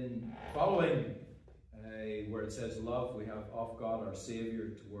in following where it says love, we have of God our Saviour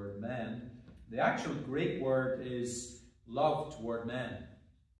toward men, the actual Greek word is love toward men.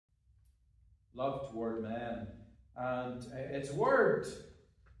 Love toward men. And it's a word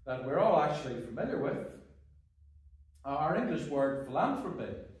that we're all actually familiar with. Our English word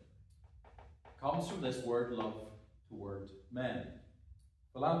philanthropy comes from this word love toward men.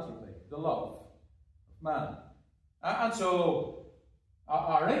 Philanthropy, the love of man. And so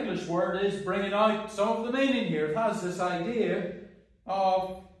our English word is bringing out some of the meaning here. It has this idea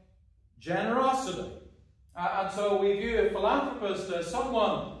of generosity. And so we view a philanthropist as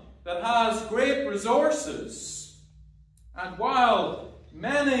someone that has great resources. And while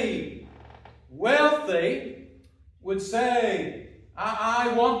many wealthy would say,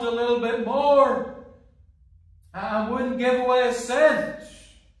 I want a little bit more, I wouldn't give away a cent,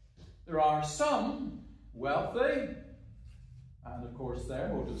 there are some wealthy, and of course their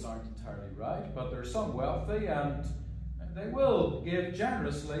motives aren't entirely right, but there are some wealthy and they will give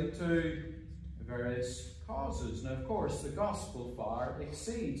generously to various causes. Now, of course, the gospel far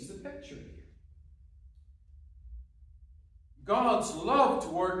exceeds the picture here. God's love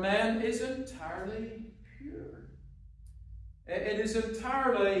toward men is entirely pure. It is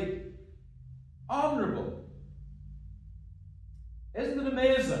entirely honorable. Isn't it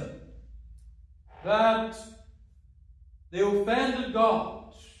amazing that the offended God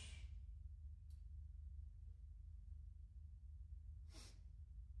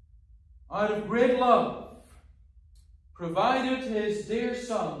out of great love provided his dear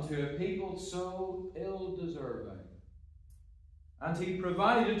Son to a people so ill-deserving. And he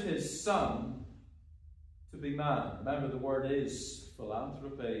provided his Son to be man. Remember, the word is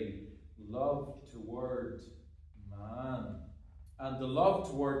philanthropy, love toward man. And the love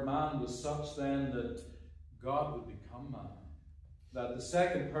toward man was such then that God would become man. That the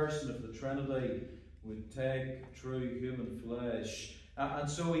second person of the Trinity would take true human flesh. And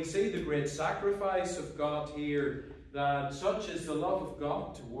so we see the great sacrifice of God here, that such is the love of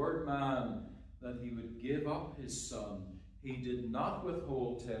God toward man, that he would give up his Son. He did not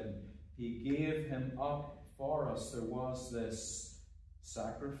withhold him. He gave him up for us. There was this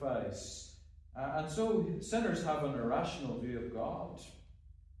sacrifice. And so sinners have an irrational view of God.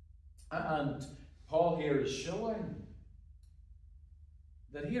 And Paul here is showing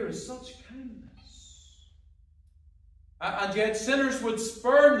that here is such kindness. And yet sinners would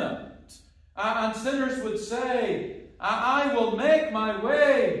spurn that. And sinners would say, I will make my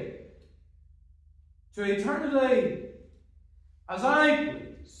way to eternity as I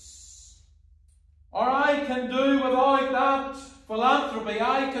please. Or I can do without that philanthropy.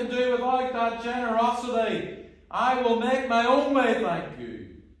 I can do without that generosity. I will make my own way, thank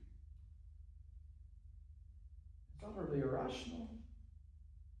you. It's utterly irrational.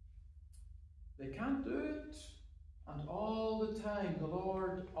 They can't do it. And all the time the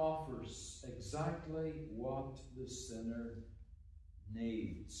Lord offers exactly what the sinner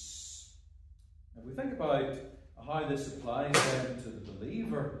needs. If we think about how this applies then to the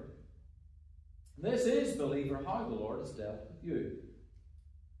believer, this is, believer, how the Lord has dealt with you.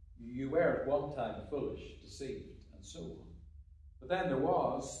 You were at one time foolish, deceived, and so on. But then there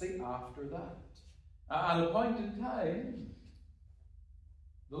was the after that. At a point in time,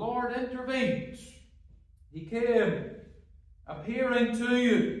 the Lord intervened. He came, appearing to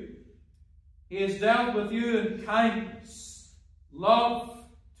you. He has dealt with you in kindness, love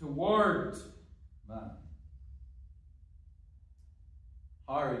toward man.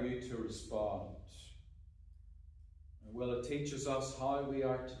 How are you to respond? Will it teaches us how we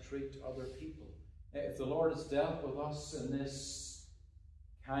are to treat other people? If the Lord has dealt with us in this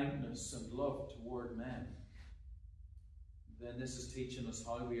kindness and love toward men, then this is teaching us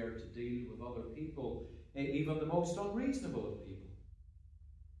how we are to deal with other people, even the most unreasonable of people.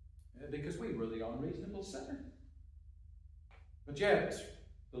 Because we were the unreasonable sinner. But yet,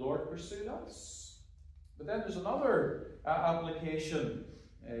 the Lord pursued us. But then there's another application.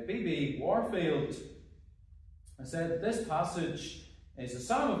 B.B. Warfield said that this passage is a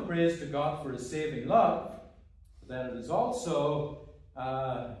psalm of praise to God for his saving love, but then it is also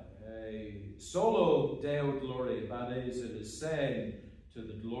a solo Deo Gloria. That is, it is saying to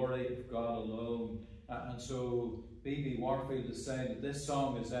the glory of God alone. And so B.B. Warfield is saying that this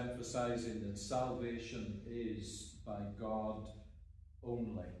song is emphasizing that salvation is by God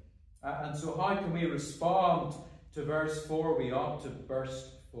only. And so how can we respond to verse 4? We ought to burst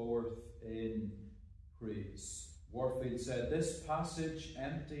forth in praise. Warfield said, this passage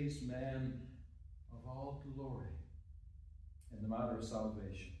empties men of all glory in the matter of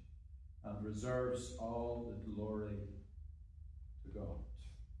salvation and reserves all the glory to God.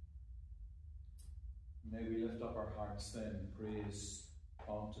 May we lift up our hearts then in praise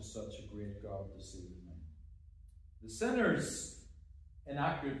unto such a great God this evening. The sinner's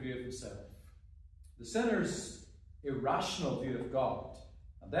inaccurate view of himself. The sinner's irrational view of God.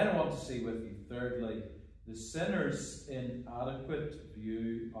 And then I want to see with you, thirdly, the sinner's inadequate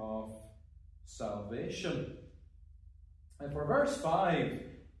view of salvation. And for verse 5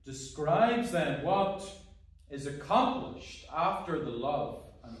 describes then what is accomplished after the love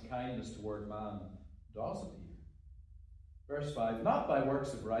and kindness toward man does appear. Verse 5, not by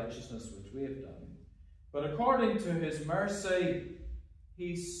works of righteousness which we have done, but according to his mercy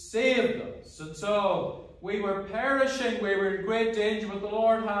he saved us. And so we were perishing, we were in great danger, but the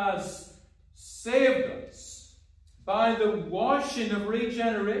Lord has saved us by the washing of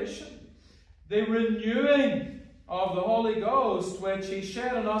regeneration, the renewing of the Holy Ghost, which he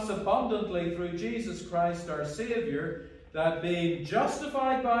shed on us abundantly through Jesus Christ our Saviour, that being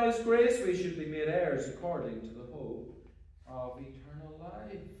justified by his grace, we should be made heirs according to the hope of eternal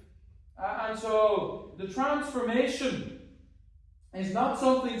life. And so the transformation is not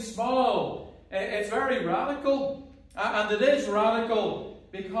something small. It's very radical. And it is radical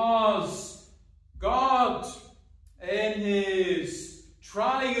because God, in his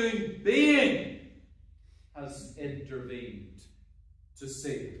triune being, has intervened to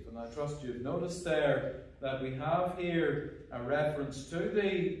save. And I trust you've noticed there that we have here a reference to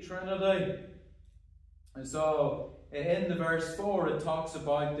the Trinity. And so in the verse 4 it talks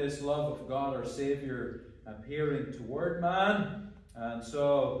about this love of God our Saviour appearing toward man. And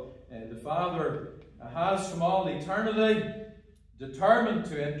so the Father has from all eternity determined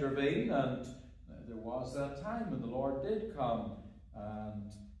to intervene, and there was that time when the Lord did come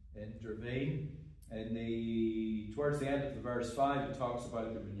and intervene. Towards the end of the verse 5 it talks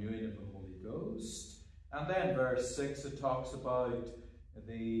about the renewing of the Holy Ghost. And then verse 6 it talks about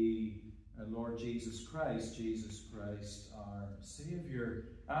the Lord Jesus Christ our Saviour.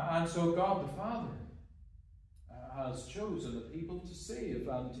 And so God the Father has chosen a people to save,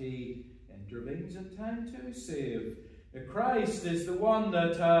 and he intervenes in time to save. Christ is the one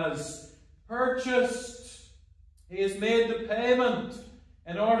that has purchased, he has made the payment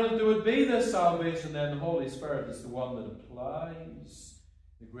in order that there would be this salvation. Then the Holy Spirit is the one that applies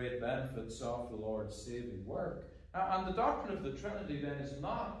the great benefits of the Lord's saving work. And the doctrine of the Trinity then is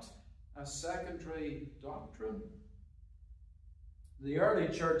not a secondary doctrine. The early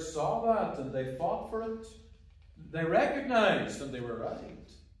church saw that and they fought for it. They recognized, and they were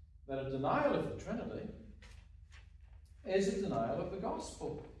right, that a denial of the Trinity is a denial of the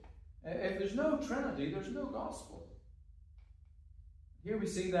gospel. If there's no Trinity, there's no gospel. Here we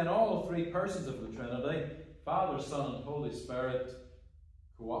see then all three persons of the Trinity, Father, Son, and Holy Spirit,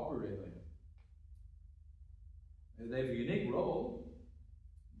 cooperating. They have a unique role.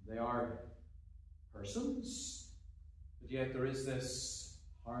 They are persons, but yet there is this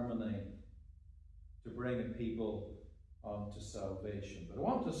harmony to bring a people unto salvation. But I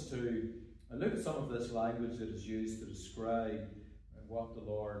want us to look at some of this language that is used to describe what the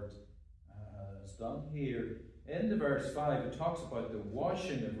Lord has done here. In the verse 5 it talks about the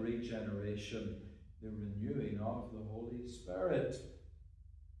washing of regeneration, the renewing of the Holy Spirit.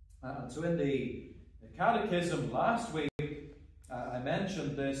 And so in the Catechism last week, I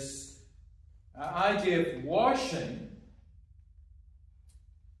mentioned this idea of washing,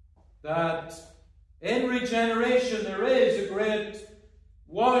 that in regeneration there is a great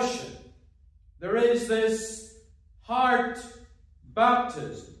washing. There is this heart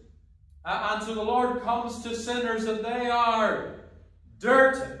baptism. And so the Lord comes to sinners and they are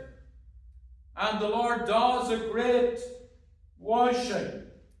dirty. And the Lord does a great washing.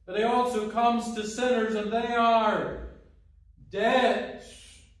 But he also comes to sinners and they are dead.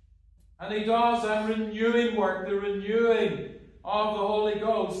 And he does a renewing work, the renewing of the Holy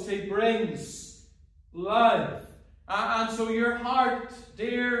Ghost. He brings life. And so your heart,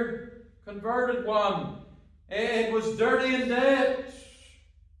 dear converted one, it was dirty and dead.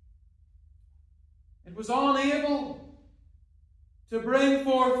 It was unable to bring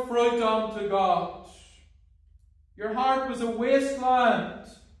forth fruit unto God. Your heart was a wasteland.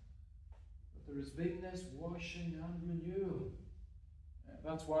 But there has been this washing and renewal.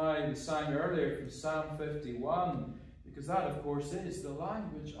 That's why we sang earlier from Psalm 51, because that, of course, is the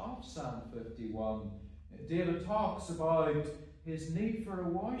language of Psalm 51. David talks about his need for a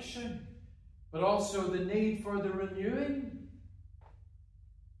washing, but also the need for the renewing.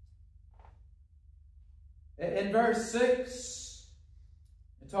 In verse 6,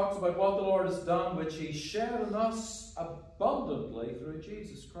 it talks about what the Lord has done, which he shed on us abundantly through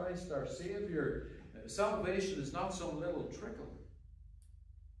Jesus Christ our Saviour. Salvation is not some little trickle,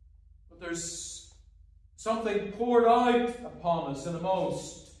 but there's something poured out upon us in a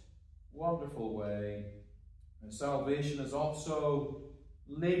most wonderful way. And salvation is also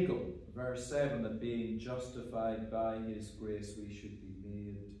legal. Verse 7, that being justified by his grace we should be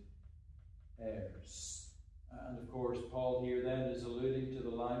made heirs. And of course, Paul here then is alluding to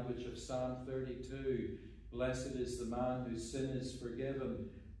the language of Psalm 32. Blessed is the man whose sin is forgiven,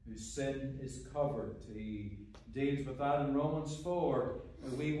 whose sin is covered. He deals with that in Romans 4.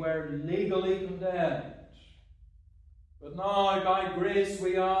 We were legally condemned, but now by grace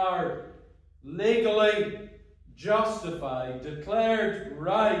we are legally justified, declared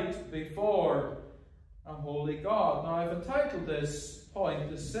right before a holy God. Now I've entitled this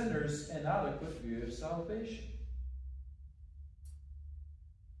point, the sinner's inadequate view of salvation.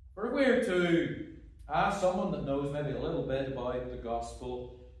 For if we were to ask someone that knows maybe a little bit about the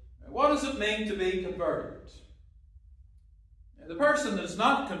gospel, what does it mean to be converted? The person that is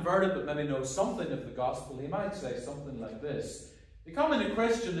not converted but maybe knows something of the gospel, he might say something like this: becoming a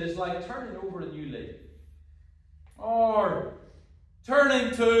Christian is like turning over a new leaf, or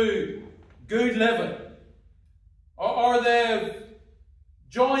turning to good living, or they've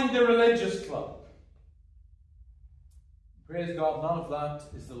joined the religious club. Praise God, none of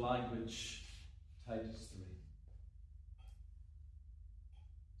that is the language of Titus 3.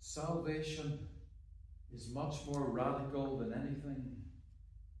 Salvation is much more radical than anything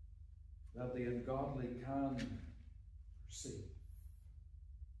that the ungodly can perceive.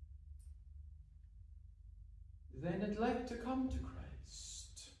 They neglect to come to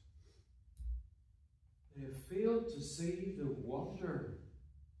Christ. They have failed to see the wonder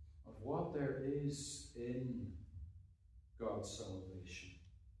of what there is in God's salvation.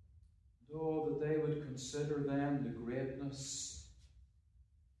 And oh, that they would consider then the greatness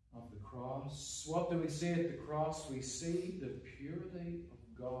of the cross. What do we see at the cross? We see the purity of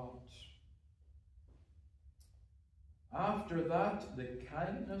God. After that, the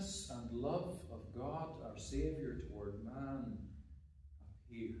kindness and love of God, our Saviour, toward man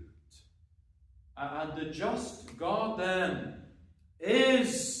appeared. And the just God then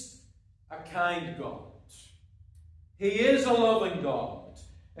is a kind God. He is a loving God.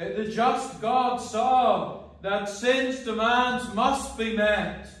 The just God saw that sin's demands must be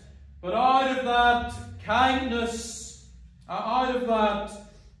met. But out of that kindness, out of that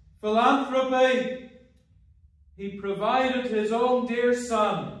philanthropy, he provided his own dear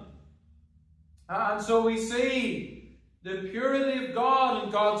Son. And so we see the purity of God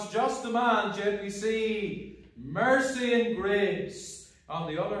and God's just demands, yet we see mercy and grace. On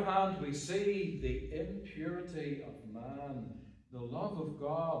the other hand, we see the impurity of man, the love of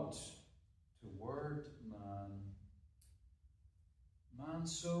God toward man. Man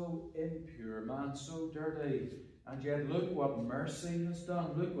so impure, man so dirty, and yet look what mercy has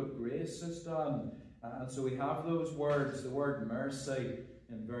done, look what grace has done. And so we have those words, the word mercy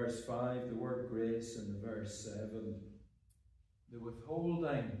in verse 5, the word grace in verse 7. The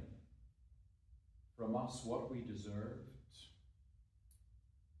withholding from us what we deserved.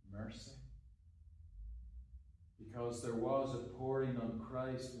 Mercy. Because there was a pouring on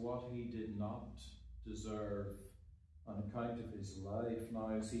Christ what he did not deserve on account of his life.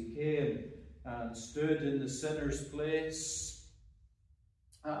 Now as he came and stood in the sinner's place,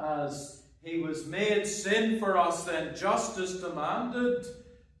 as he was made sin for us, then justice demanded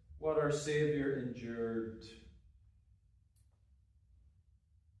what our Saviour endured.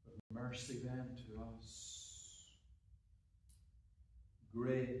 But mercy then to us.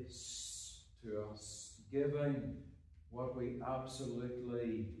 Grace to us, giving what we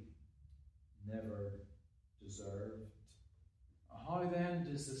absolutely never deserved. How then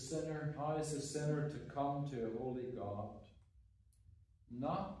does the sinner, how is the sinner to come to a holy God?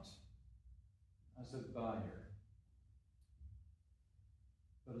 Not as a buyer,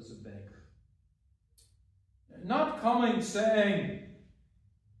 but as a beggar. Not coming saying,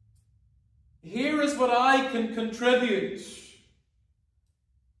 here is what I can contribute.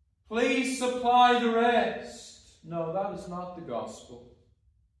 Please supply the rest. No, that is not the gospel.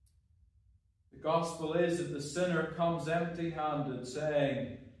 The gospel is that the sinner comes empty-handed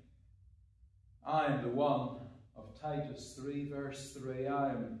saying, I am the one of Titus 3 verse 3,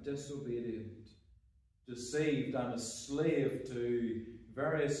 I am disobedient, deceived, and a slave to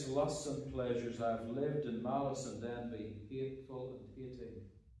various lusts and pleasures. I have lived in malice and envy, hateful and hating.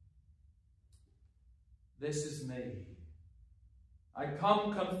 This is me. I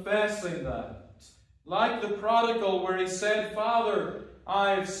come confessing that. Like the prodigal, where he said, Father,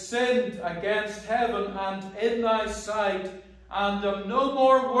 I have sinned against heaven and in thy sight, and am no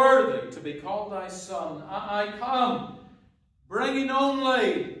more worthy to be called thy son. I come, bringing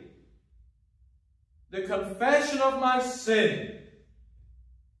only the confession of my sin,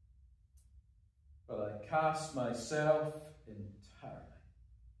 but I cast myself entirely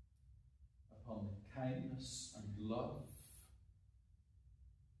upon the kindness and love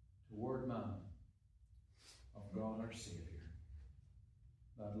toward man of God our Saviour,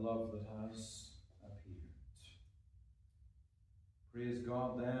 that love that has appeared. Praise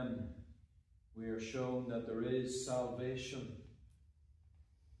God, then, we are shown that there is salvation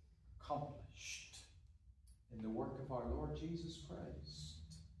accomplished in the work of our Lord Jesus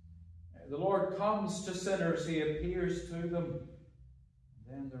Christ. The Lord comes to sinners, he appears to them. And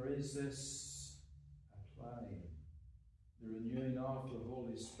then there is this applying, the renewing of the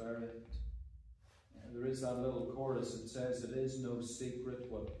Holy Spirit. There is that little chorus that says, it is no secret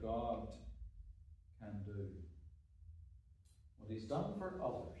what God can do. What he's done for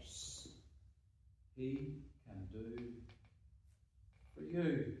others, he can do for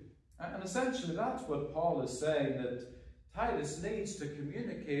you. And essentially that's what Paul is saying that Titus needs to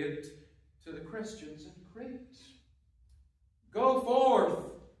communicate to the Christians in Crete. Go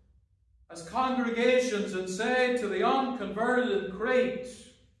forth as congregations and say to the unconverted in Crete,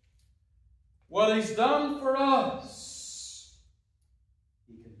 what he's done for us,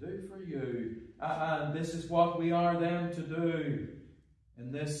 he can do for you. And this is what we are then to do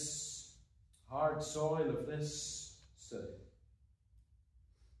in this hard soil of this city.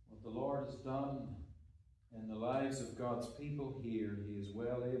 What the Lord has done in the lives of God's people here, he is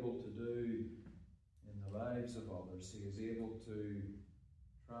well able to do in the lives of others. He is able to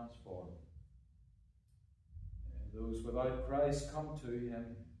transform. Those without Christ, come to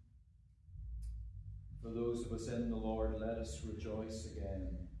him. For those of us in the Lord, let us rejoice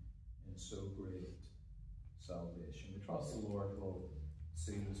again in so great salvation. We trust the Lord will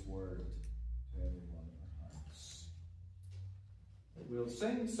seal his word to every one of our hearts. We'll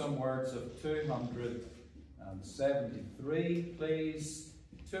sing some words of 273, please.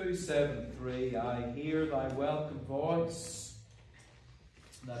 273, I hear thy welcome voice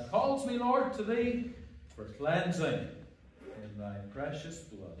that calls me, Lord, to thee for cleansing in thy precious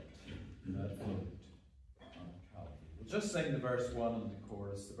blood that flowed. We'll just sing the verse 1 and the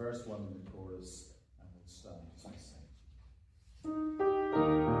chorus, and we'll stand as we sing.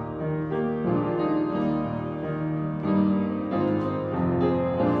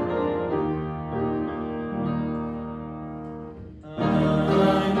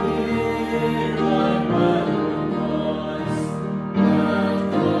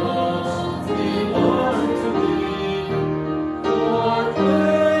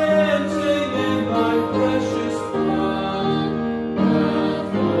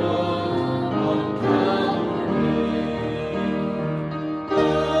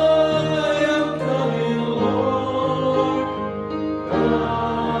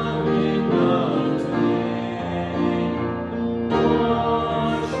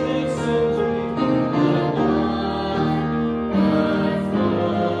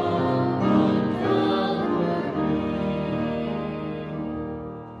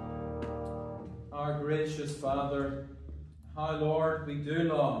 Father, how, Lord, we do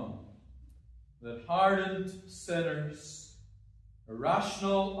long that hardened sinners,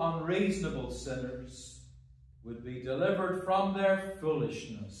 irrational, unreasonable sinners, would be delivered from their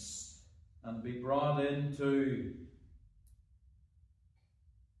foolishness and be brought into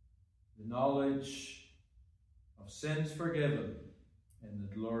the knowledge of sins forgiven in the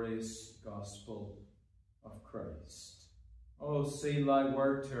glorious gospel of Christ. Oh, seal thy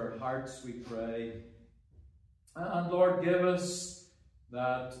word to our hearts, we pray. And Lord, give us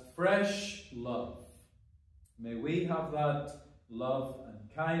that fresh love. May we have that love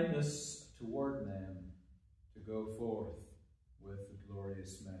and kindness toward men to go forth with the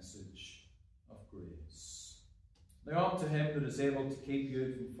glorious message of grace. Now unto him that is able to keep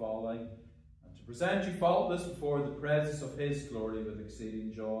you from falling, and to present you faultless before the presence of his glory with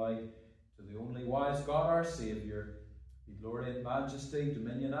exceeding joy, to the only wise God our Saviour, be glory and majesty,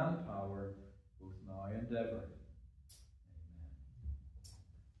 dominion and power, both now and ever.